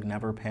and they just like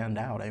never panned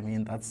out. I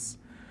mean, that's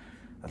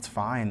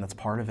fine, that's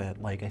part of it.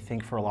 Like, I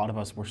think for a lot of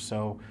us, we're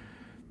so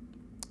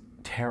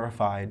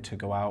terrified to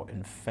go out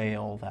and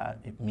fail that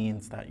it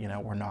means that,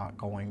 we're not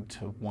going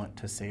to want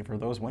to savor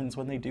those wins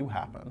when they do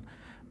happen.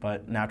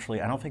 But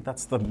naturally, I don't think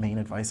that's the main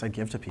advice I'd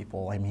give to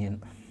people. I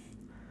mean,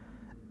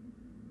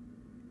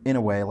 in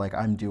a way, like,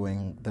 I'm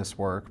doing this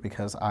work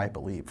because I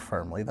believe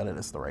firmly that it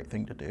is the right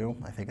thing to do.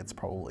 I think it's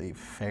probably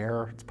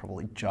fair, it's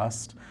probably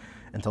just,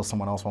 until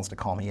someone else wants to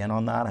call me in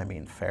on that. I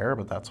mean, fair,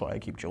 but that's why I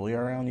keep Julia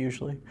around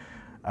usually.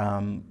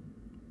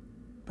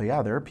 But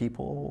yeah, there are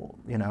people,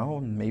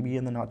 maybe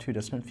in the not too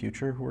distant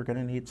future who are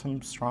gonna need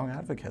some strong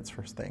advocates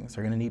for things.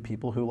 They're gonna need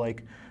people who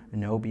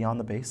know beyond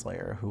the base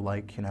layer, who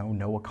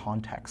know a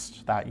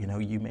context that,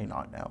 you may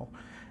not know.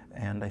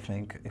 And I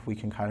think if we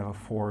can kind of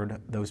afford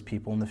those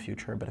people in the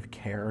future a bit of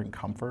care and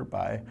comfort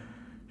by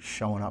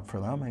showing up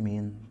for them, I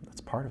mean, that's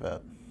part of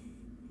it.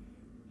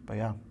 But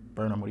yeah,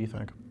 Burnham, what do you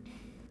think?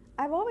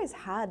 I've always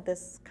had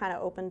this kind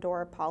of open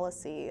door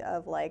policy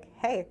of like,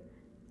 hey,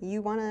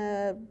 you want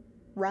to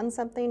run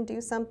something, do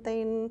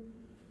something,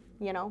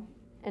 you know,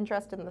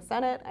 interested in the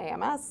Senate,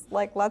 AMS,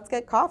 like, let's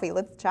get coffee,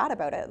 let's chat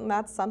about it. And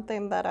that's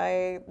something that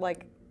I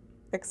like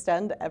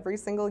extend every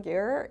single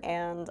year.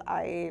 And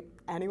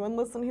anyone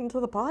listening to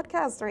the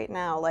podcast right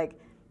now, like,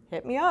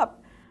 hit me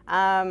up.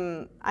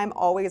 I'm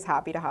always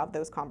happy to have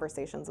those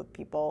conversations with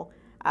people.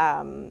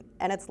 And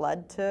it's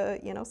led to,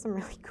 you know, some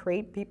really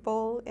great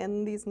people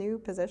in these new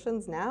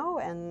positions now,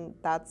 and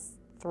that's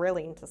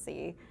thrilling to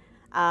see.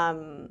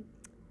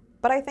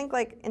 But I think,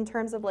 like, in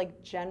terms of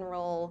like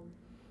general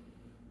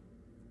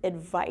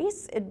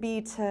advice, it'd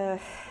be to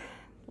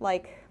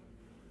like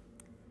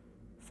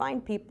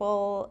find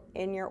people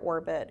in your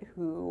orbit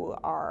who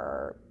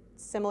are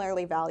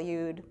similarly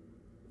valued,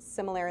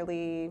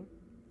 similarly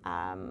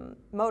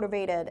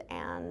motivated,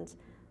 and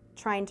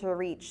trying to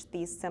reach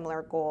these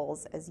similar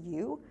goals as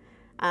you,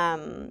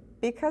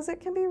 because it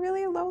can be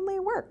really lonely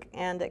work,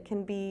 and it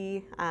can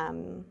be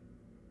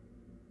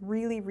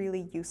really,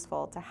 really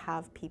useful to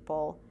have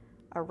people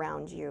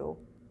around you.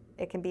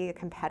 It can be a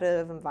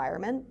competitive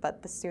environment,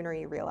 but the sooner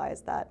you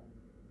realize that,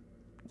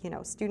 you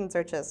know, students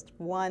are just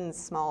one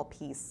small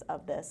piece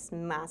of this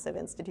massive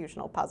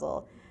institutional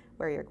puzzle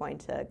where you're going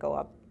to go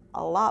up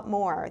a lot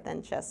more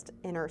than just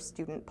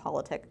inter-student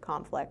politic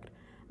conflict,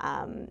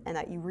 and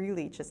that you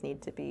really just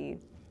need to be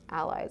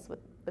allies with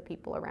the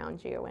people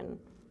around you and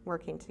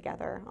working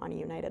together on a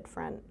united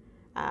front.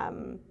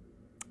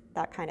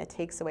 That kind of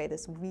takes away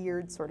this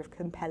weird sort of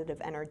competitive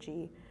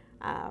energy,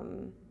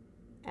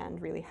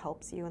 and really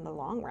helps you in the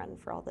long run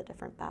for all the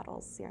different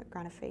battles you're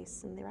going to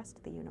face in the rest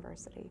of the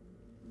university.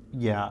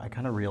 Yeah, I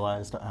kind of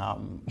realized, I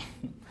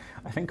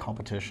think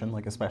competition,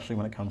 like especially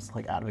when it comes to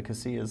like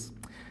advocacy, it's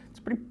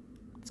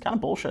kind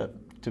of bullshit,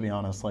 to be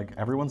honest. Like,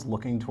 everyone's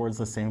looking towards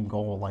the same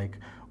goal. Like,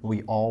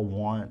 we all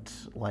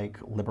want like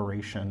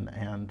liberation,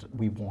 and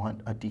we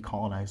want a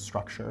decolonized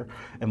structure,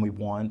 and we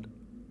want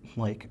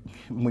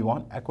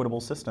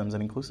equitable systems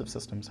and inclusive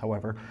systems.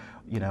 However,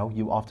 you know,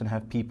 you often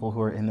have people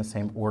who are in the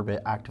same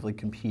orbit actively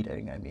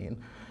competing. I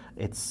mean,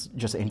 it's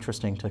just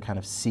interesting to kind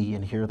of see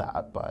and hear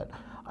that. But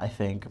I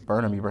think,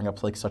 Burnham, you bring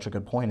up like such a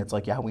good point. It's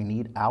like, yeah, we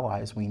need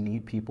allies. We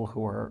need people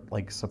who are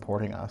like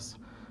supporting us.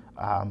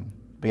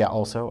 But yeah,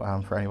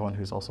 also for anyone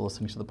who's also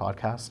listening to the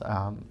podcast,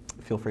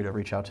 feel free to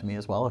reach out to me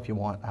as well if you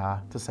want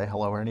to say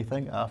hello or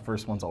anything.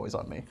 First one's always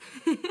on me.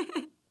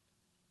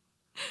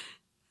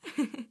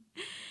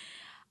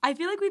 I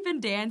feel like we've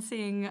been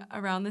dancing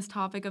around this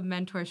topic of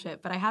mentorship,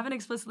 but I haven't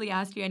explicitly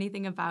asked you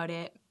anything about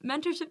it.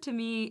 Mentorship to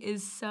me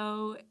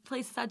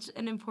plays such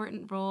an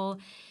important role,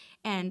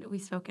 and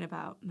we've spoken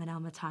about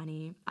Manal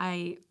Matani.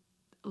 I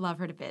love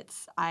her to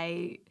bits.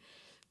 I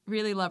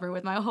really love her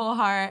with my whole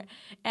heart,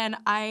 and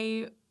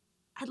I'd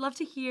love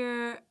to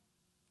hear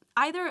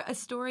either a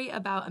story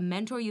about a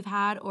mentor you've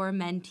had or a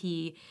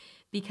mentee,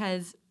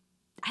 because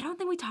I don't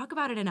think we talk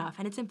about it enough,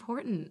 and it's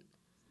important.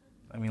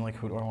 I mean, like,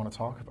 who do I want to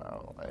talk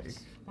about? Like,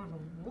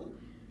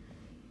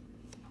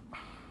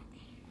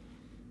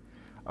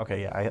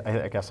 okay, yeah,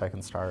 I guess I can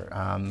start.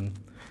 I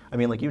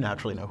mean, like, you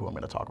naturally know who I'm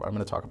going to talk about. I'm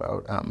going to talk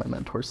about my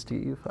mentor,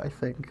 Steve, I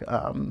think.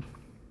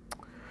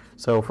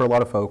 So for a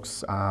lot of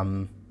folks,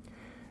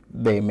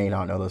 they may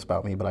not know this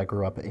about me, but I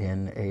grew up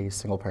in a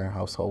single-parent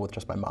household with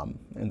just my mom.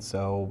 And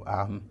so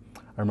I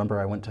remember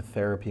I went to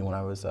therapy when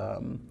I was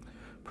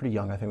pretty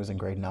young. I think it was in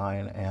grade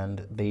 9,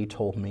 and they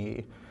told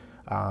me,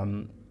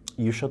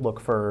 you should look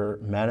for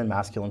men and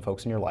masculine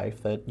folks in your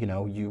life that, you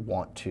know, you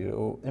want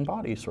to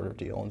embody, sort of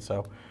deal. And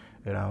so,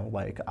 you know,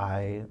 like,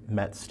 I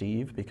met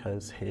Steve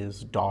because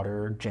his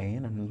daughter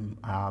Jane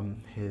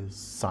and his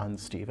son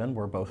Steven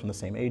were both in the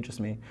same age as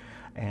me.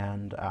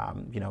 And,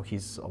 you know,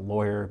 he's a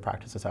lawyer,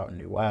 practices out in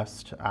New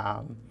West.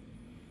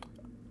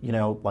 You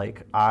know,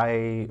 like,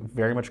 I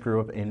very much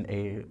grew up in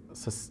a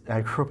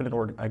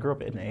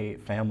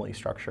family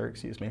structure,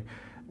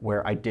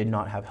 where I did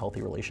not have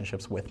healthy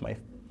relationships with my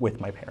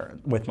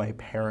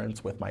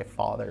parents, with my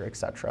father,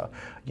 etc.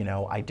 You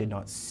know, I did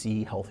not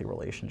see healthy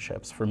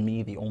relationships. For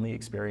me, the only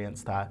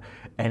experience that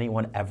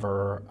anyone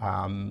ever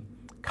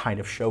kind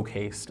of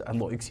showcased,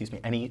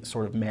 any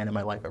sort of man in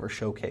my life ever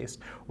showcased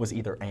was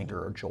either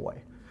anger or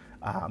joy.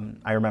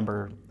 I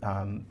remember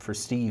for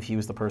Steve, he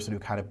was the person who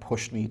kind of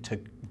pushed me to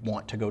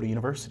want to go to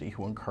university,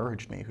 who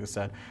encouraged me, who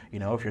said, you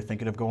know, if you're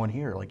thinking of going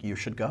here, like, you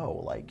should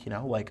go. Like, you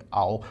know, like,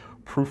 I'll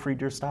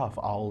proofread your stuff,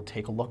 I'll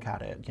take a look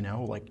at it, you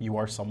know, like, you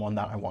are someone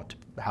that I want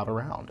to have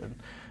around.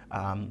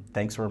 And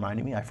thanks for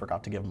reminding me. I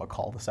forgot to give him a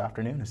call this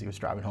afternoon as he was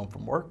driving home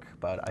from work,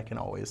 but I can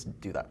always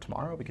do that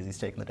tomorrow because he's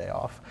taking the day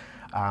off.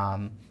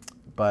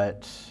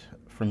 But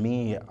for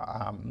me,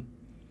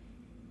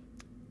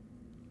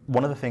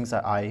 one of the things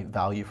that I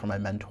value from my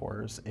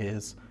mentors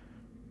is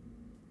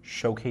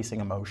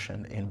showcasing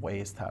emotion in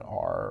ways that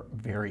are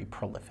very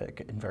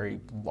prolific and very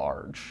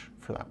large,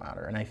 for that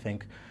matter. And I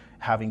think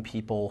having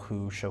people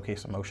who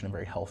showcase emotion in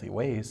very healthy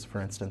ways, for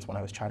instance, when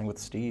I was chatting with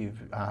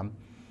Steve,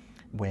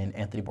 when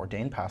Anthony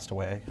Bourdain passed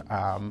away,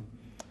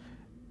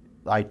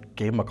 I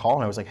gave him a call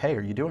and I was like, hey,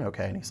 are you doing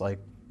okay? And he's like,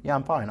 yeah,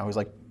 I'm fine. I was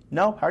like,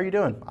 no, how are you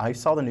doing? I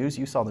saw the news,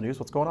 you saw the news,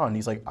 what's going on? And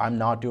he's like, I'm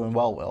not doing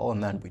well, Will.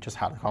 And then we just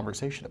had a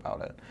conversation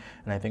about it.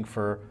 And I think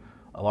for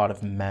a lot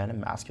of men and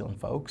masculine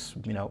folks,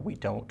 you know, we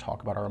don't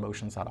talk about our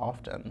emotions that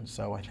often.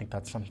 So I think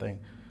that's something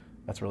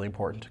that's really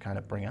important to kind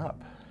of bring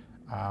up.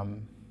 I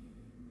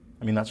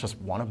mean, that's just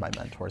one of my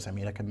mentors. I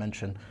mean, I could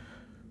mention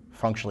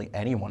functionally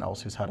anyone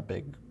else who's had a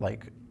big,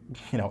 like,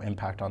 you know,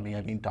 impact on me.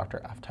 I mean,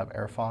 Dr. Aftab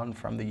Irfan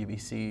from the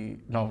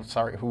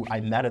who I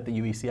met at the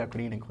UBC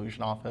Equity and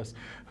Inclusion Office,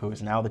 who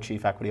is now the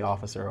Chief Equity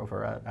Officer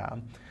over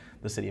at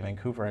the City of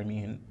Vancouver. I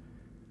mean,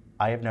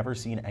 I have never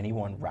seen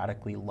anyone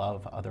radically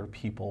love other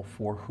people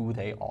for who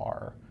they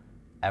are,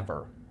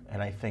 ever.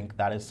 And I think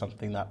that is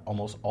something that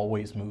almost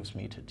always moves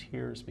me to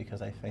tears,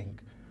 because I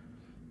think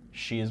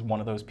she is one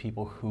of those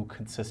people who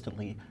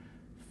consistently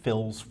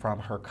fills from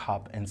her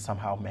cup and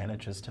somehow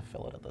manages to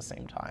fill it at the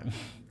same time.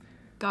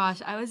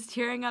 Gosh, I was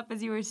tearing up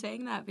as you were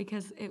saying that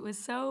because it was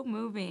so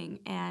moving.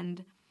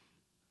 And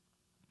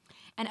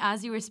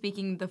as you were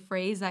speaking, the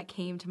phrase that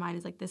came to mind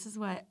is like, this is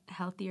what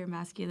healthier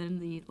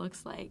masculinity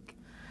looks like.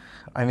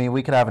 I mean,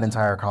 we could have an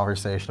entire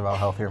conversation about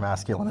healthier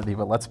masculinity,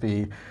 but let's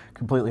be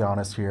completely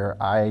honest here.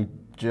 I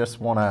just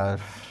want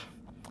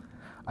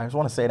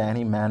to say to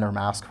any men or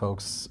mask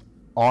folks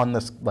on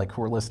this, like,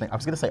 who are listening, I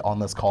was going to say on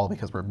this call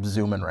because we're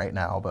Zooming right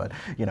now, but,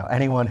 you know,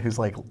 anyone who's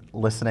like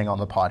listening on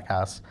the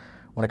podcast,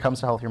 when it comes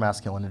to healthier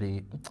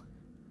masculinity,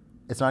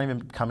 it's not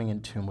even coming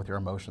in tune with your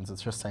emotions.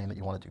 It's just saying that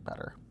you want to do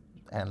better.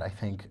 And I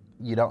think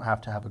you don't have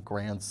to have a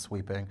grand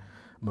sweeping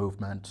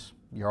movement.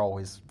 You're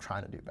always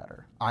trying to do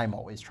better. I'm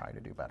always trying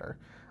to do better.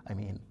 I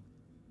mean,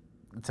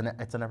 it's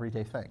an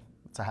everyday thing.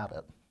 It's a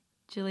habit.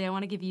 Julie, I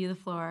want to give you the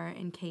floor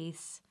in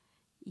case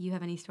you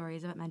have any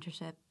stories about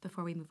mentorship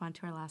before we move on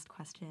to our last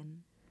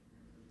question.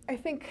 I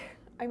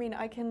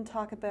can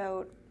talk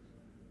about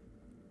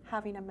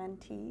having a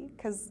mentee,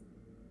 because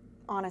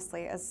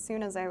honestly, as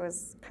soon as I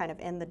was kind of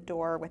in the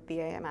door with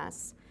the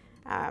AMS,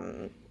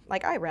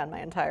 I ran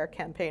my entire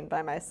campaign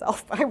by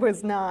myself. I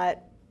was not,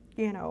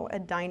 you know, a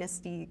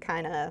dynasty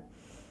kind of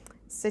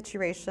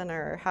situation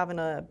or having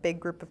a big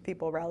group of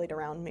people rallied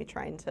around me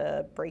trying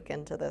to break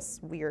into this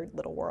weird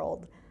little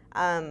world.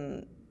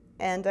 And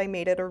I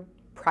made it a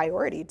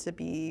priority to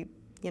be,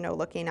 you know,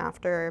 looking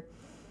after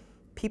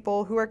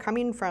people who are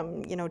coming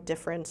from, you know,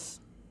 different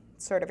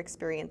sort of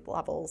experience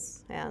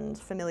levels and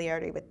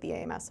familiarity with the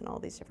AMS and all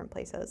these different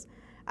places.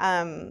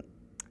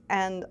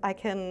 And I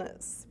can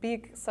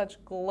speak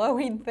such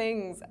glowing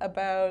things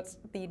about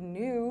the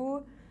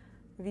new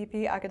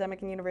VP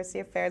Academic and University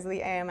Affairs of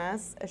the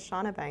AMS,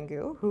 Ishana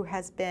Bangu, who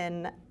has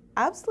been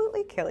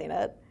absolutely killing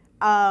it.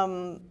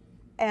 And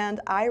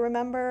I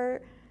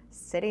remember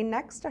sitting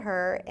next to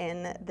her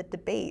in the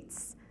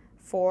debates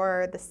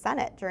for the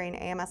Senate during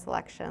AMS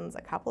elections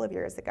a couple of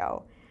years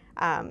ago.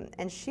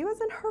 And she was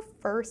in her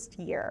first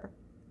year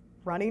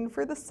running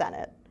for the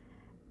Senate.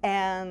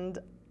 And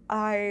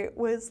I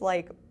was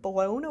like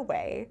blown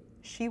away.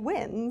 She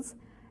wins,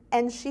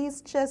 and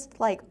she's just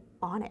like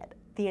on it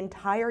the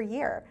entire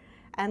year.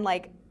 And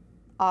like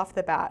off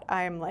the bat,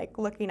 I'm like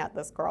looking at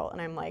this girl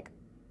and I'm like,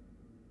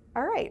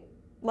 all right,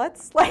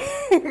 let's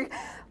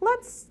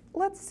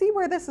see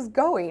where this is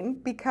going,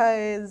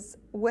 because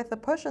with a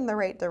push in the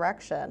right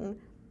direction,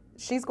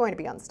 she's going to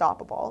be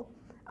unstoppable.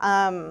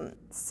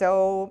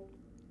 So,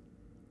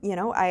 you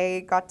know,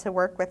 I got to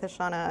work with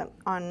Ishana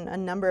on a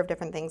number of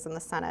different things in the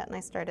Senate, and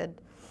I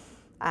started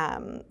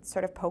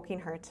sort of poking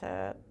her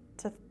to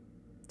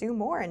do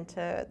more and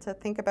to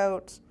think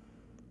about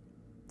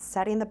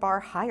setting the bar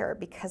higher,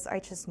 because I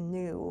just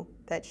knew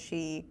that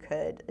she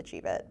could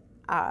achieve it.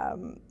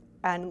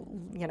 And,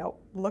 you know,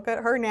 look at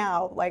her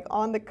now, like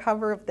on the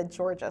cover of the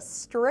Georgia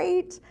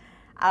Straight,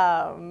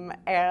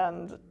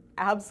 and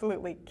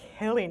absolutely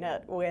killing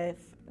it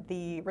with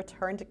the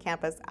return to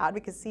campus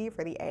advocacy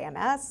for the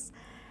AMS.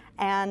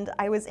 And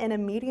I was in a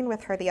meeting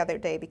with her the other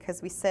day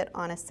because we sit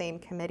on a same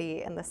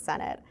committee in the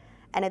Senate.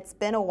 And it's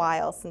been a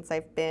while since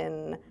I've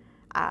been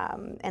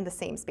in the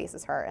same space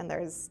as her. And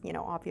there's, you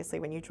know, obviously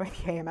when you join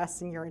the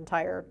AMS and your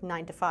entire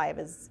 9 to 5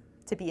 is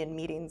to be in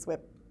meetings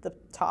with the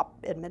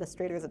top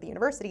administrators at the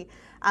university,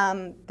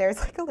 there's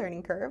like a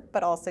learning curve,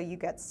 but also you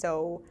get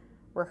so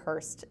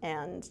rehearsed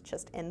and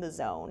just in the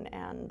zone.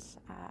 And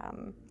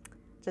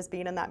just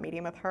being in that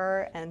meeting with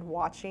her and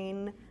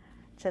watching,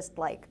 just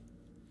like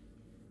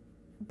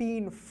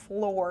being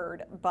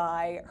floored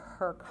by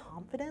her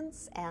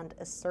confidence and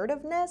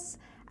assertiveness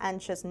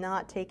and just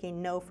not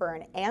taking no for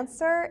an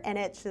answer. And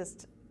it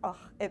just,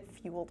 it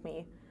fueled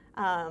me.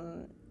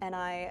 And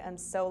I am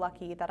so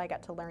lucky that I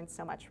get to learn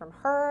so much from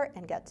her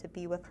and get to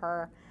be with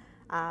her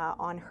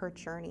on her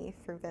journey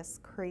through this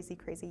crazy,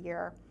 crazy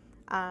year.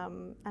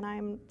 And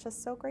I'm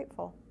just so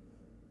grateful.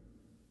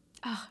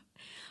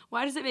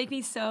 Why does it make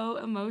me so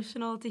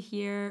emotional to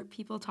hear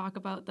people talk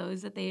about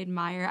those that they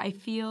admire? I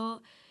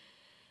feel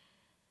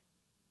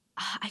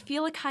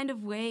a kind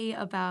of way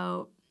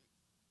about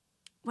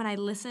when I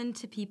listen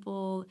to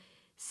people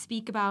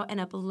speak about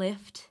and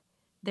uplift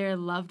their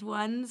loved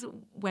ones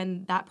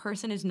when that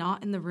person is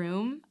not in the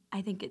room,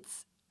 I think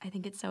it's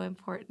so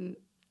important.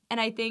 And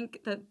I think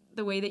that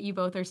the way that you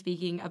both are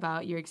speaking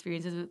about your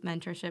experiences with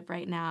mentorship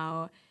right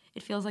now,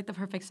 it feels like the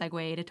perfect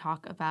segue to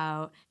talk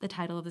about the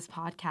title of this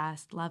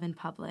podcast, Love in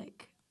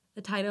Public.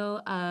 The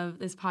title of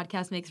this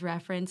podcast makes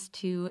reference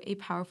to a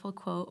powerful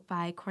quote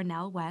by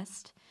Cornel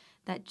West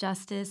that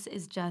justice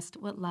is just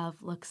what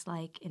love looks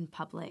like in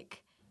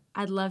public.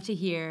 I'd love to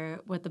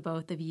hear what the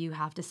both of you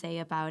have to say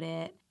about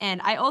it.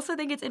 And I also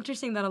think it's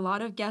interesting that a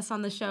lot of guests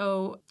on the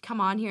show come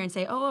on here and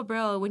say, oh,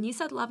 Abril, when you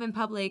said love in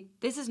public,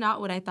 this is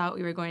not what I thought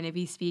we were going to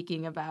be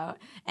speaking about.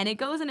 And it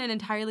goes in an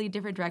entirely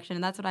different direction.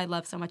 And that's what I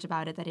love so much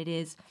about it, that it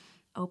is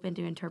open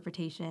to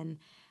interpretation.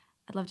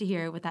 I'd love to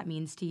hear what that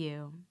means to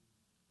you.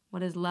 What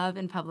does love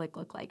in public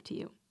look like to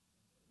you?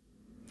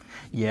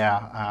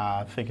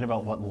 Yeah, thinking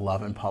about what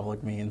love in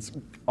public means.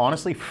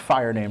 Honestly,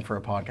 fire name for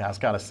a podcast,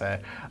 gotta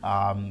say.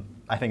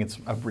 I think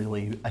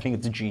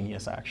it's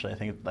genius, actually. I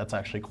think that's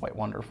actually quite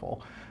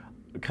wonderful.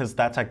 Because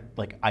that's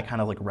like, I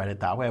kind of like read it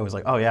that way. I was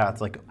like, oh yeah,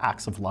 it's like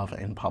acts of love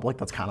in public.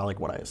 That's kind of like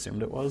what I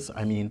assumed it was.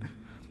 I mean,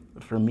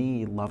 for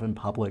me, love in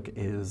public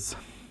is,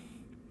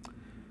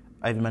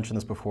 I've mentioned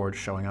this before, it's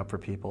showing up for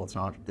people. It's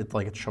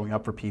showing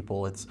up for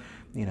people. It's,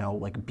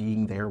 like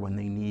being there when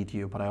they need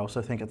you. But I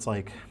also think it's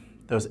like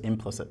those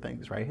implicit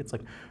things, right? It's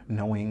like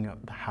knowing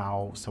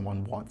how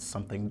someone wants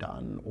something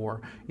done,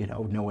 or,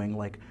 knowing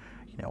like,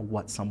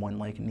 what someone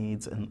like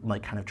needs, and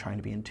like kind of trying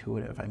to be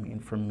intuitive. I mean,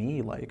 for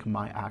me, like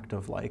my act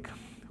of like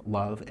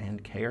love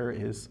and care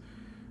is,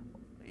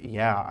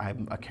 yeah,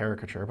 I'm a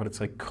caricature, but it's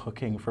like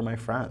cooking for my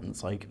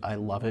friends. Like, I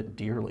love it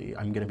dearly.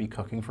 I'm gonna be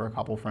cooking for a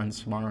couple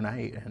friends tomorrow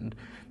night, and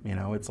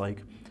it's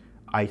like,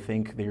 I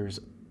think there's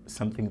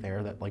something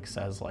there that like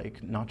says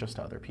like, not just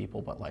to other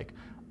people, but like,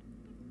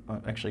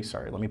 actually,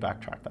 sorry, let me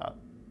backtrack that.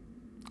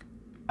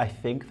 I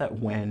think that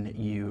when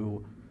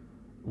you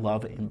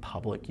love in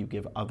public, you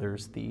give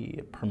others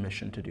the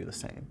permission to do the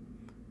same.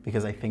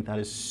 Because I think that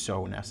is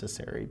so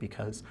necessary,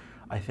 because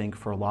I think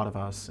for a lot of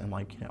us, and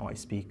like, I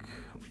speak,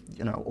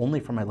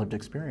 only from my lived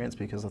experience,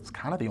 because that's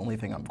kind of the only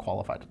thing I'm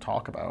qualified to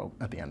talk about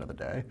at the end of the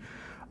day.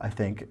 I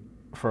think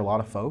for a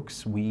lot of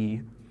folks,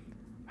 we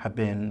have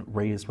been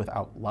raised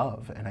without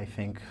love. And I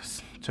think,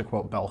 to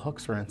quote Bell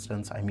Hooks, for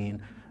instance, I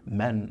mean,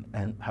 men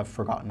have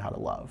forgotten how to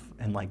love.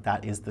 And like,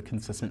 that is the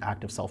consistent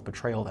act of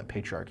self-betrayal that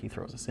patriarchy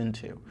throws us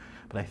into.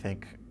 But I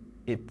think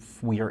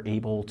if we are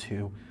able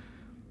to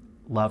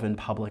love in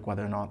public,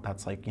 whether or not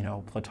that's like,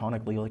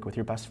 platonically, like with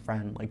your best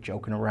friend, like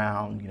joking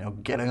around,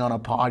 getting on a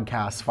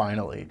podcast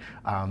finally,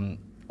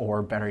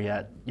 or better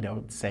yet,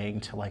 saying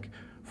to like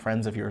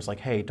friends of yours, like,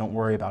 hey, don't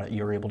worry about it,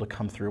 you're able to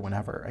come through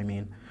whenever. I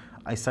mean,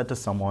 I said to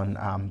someone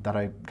that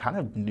I kind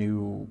of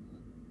knew,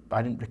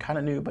 but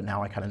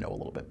now I kind of know a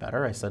little bit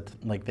better. I said,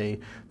 like, they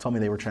told me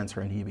they were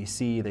transferring to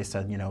UBC. They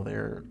said,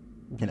 they're,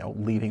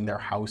 leaving their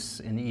house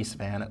in East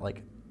Van at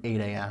like 8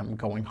 a.m.,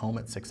 going home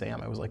at 6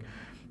 a.m. I was like,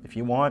 if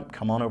you want,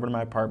 come on over to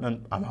my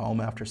apartment. I'm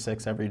home after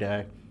 6 every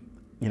day.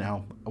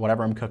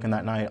 Whatever I'm cooking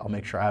that night, I'll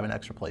make sure I have an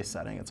extra place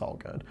setting. It's all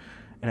good.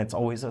 And it's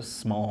always those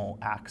small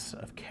acts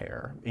of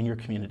care in your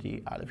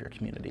community, out of your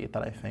community,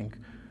 that I think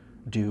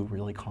do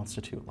really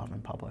constitute love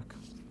in public.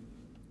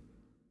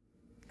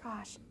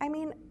 Gosh, I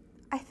mean,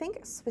 I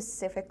think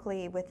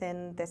specifically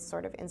within this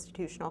sort of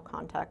institutional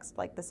context,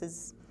 like this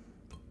is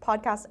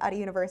podcast at a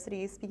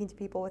university, speaking to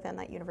people within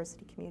that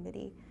university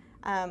community.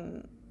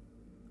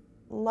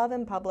 Love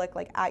in public,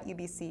 like at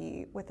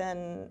UBC,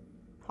 within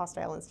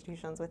hostile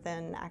institutions,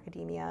 within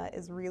academia,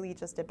 is really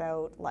just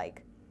about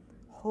like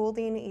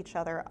holding each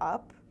other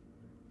up,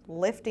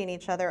 lifting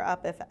each other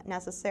up if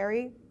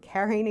necessary,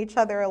 carrying each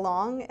other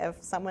along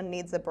if someone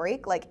needs a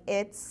break. Like,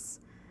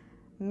 it's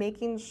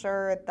making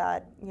sure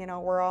that,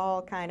 we're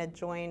all kind of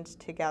joined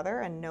together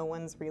and no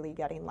one's really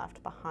getting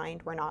left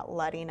behind. We're not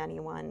letting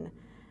anyone,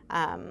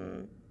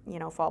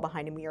 fall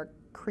behind, and we are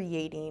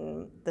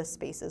creating the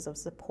spaces of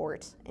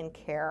support and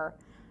care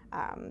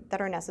that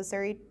are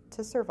necessary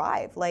to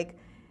survive. Like,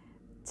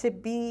 to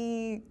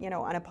be,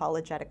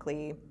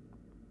 unapologetically,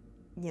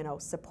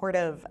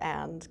 supportive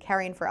and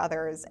caring for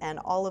others, and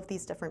all of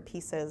these different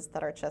pieces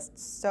that are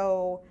just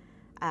so,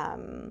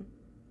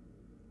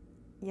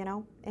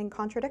 in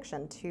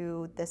contradiction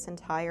to this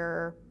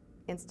entire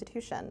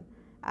institution.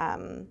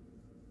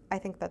 I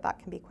think that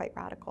can be quite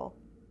radical.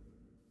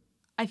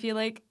 I feel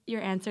like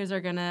your answers are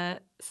gonna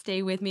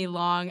stay with me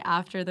long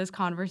after this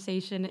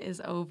conversation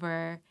is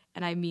over,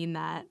 and I mean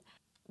that.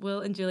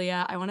 Will and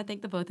Julia, I want to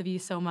thank the both of you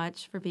so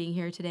much for being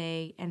here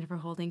today and for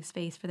holding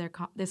space for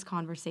this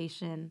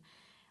conversation.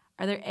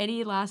 Are there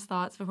any last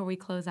thoughts before we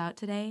close out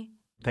today?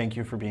 Thank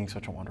you for being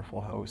such a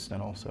wonderful host,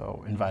 and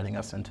also inviting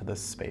us into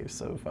this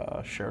space of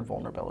shared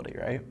vulnerability,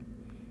 right?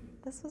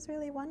 This was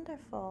really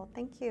wonderful.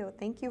 Thank you.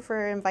 Thank you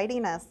for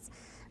inviting us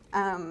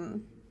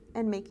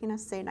and making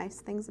us say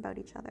nice things about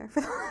each other for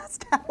the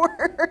last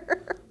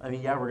hour. I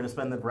mean, yeah, we're going to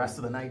spend the rest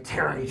of the night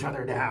tearing each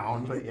other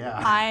down, but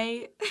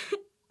yeah.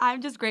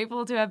 I'm just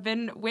grateful to have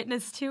been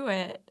witness to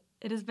it.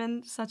 It has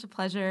been such a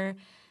pleasure.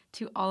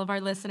 To all of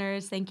our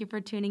listeners, thank you for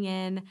tuning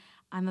in.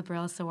 I'm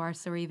Abril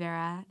Sawarsa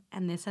Rivera,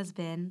 and this has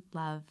been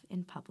Love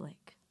in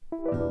Public.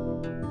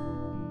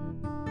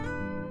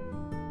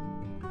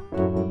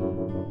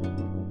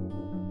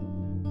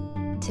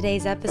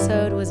 Today's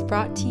episode was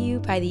brought to you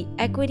by the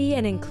Equity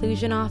and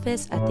Inclusion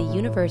Office at the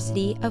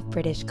University of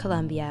British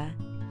Columbia.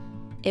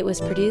 It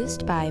was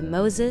produced by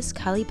Moses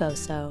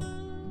Caliboso.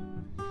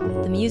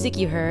 The music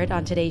you heard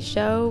on today's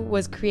show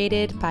was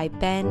created by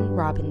Ben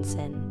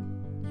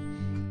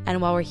Robinson. And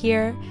while we're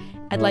here,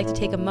 I'd like to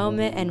take a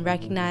moment and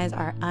recognize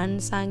our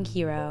unsung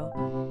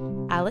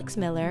hero, Alex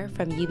Miller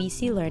from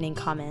UBC Learning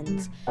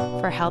Commons,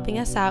 for helping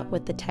us out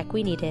with the tech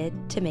we needed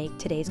to make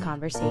today's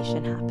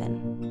conversation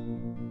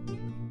happen.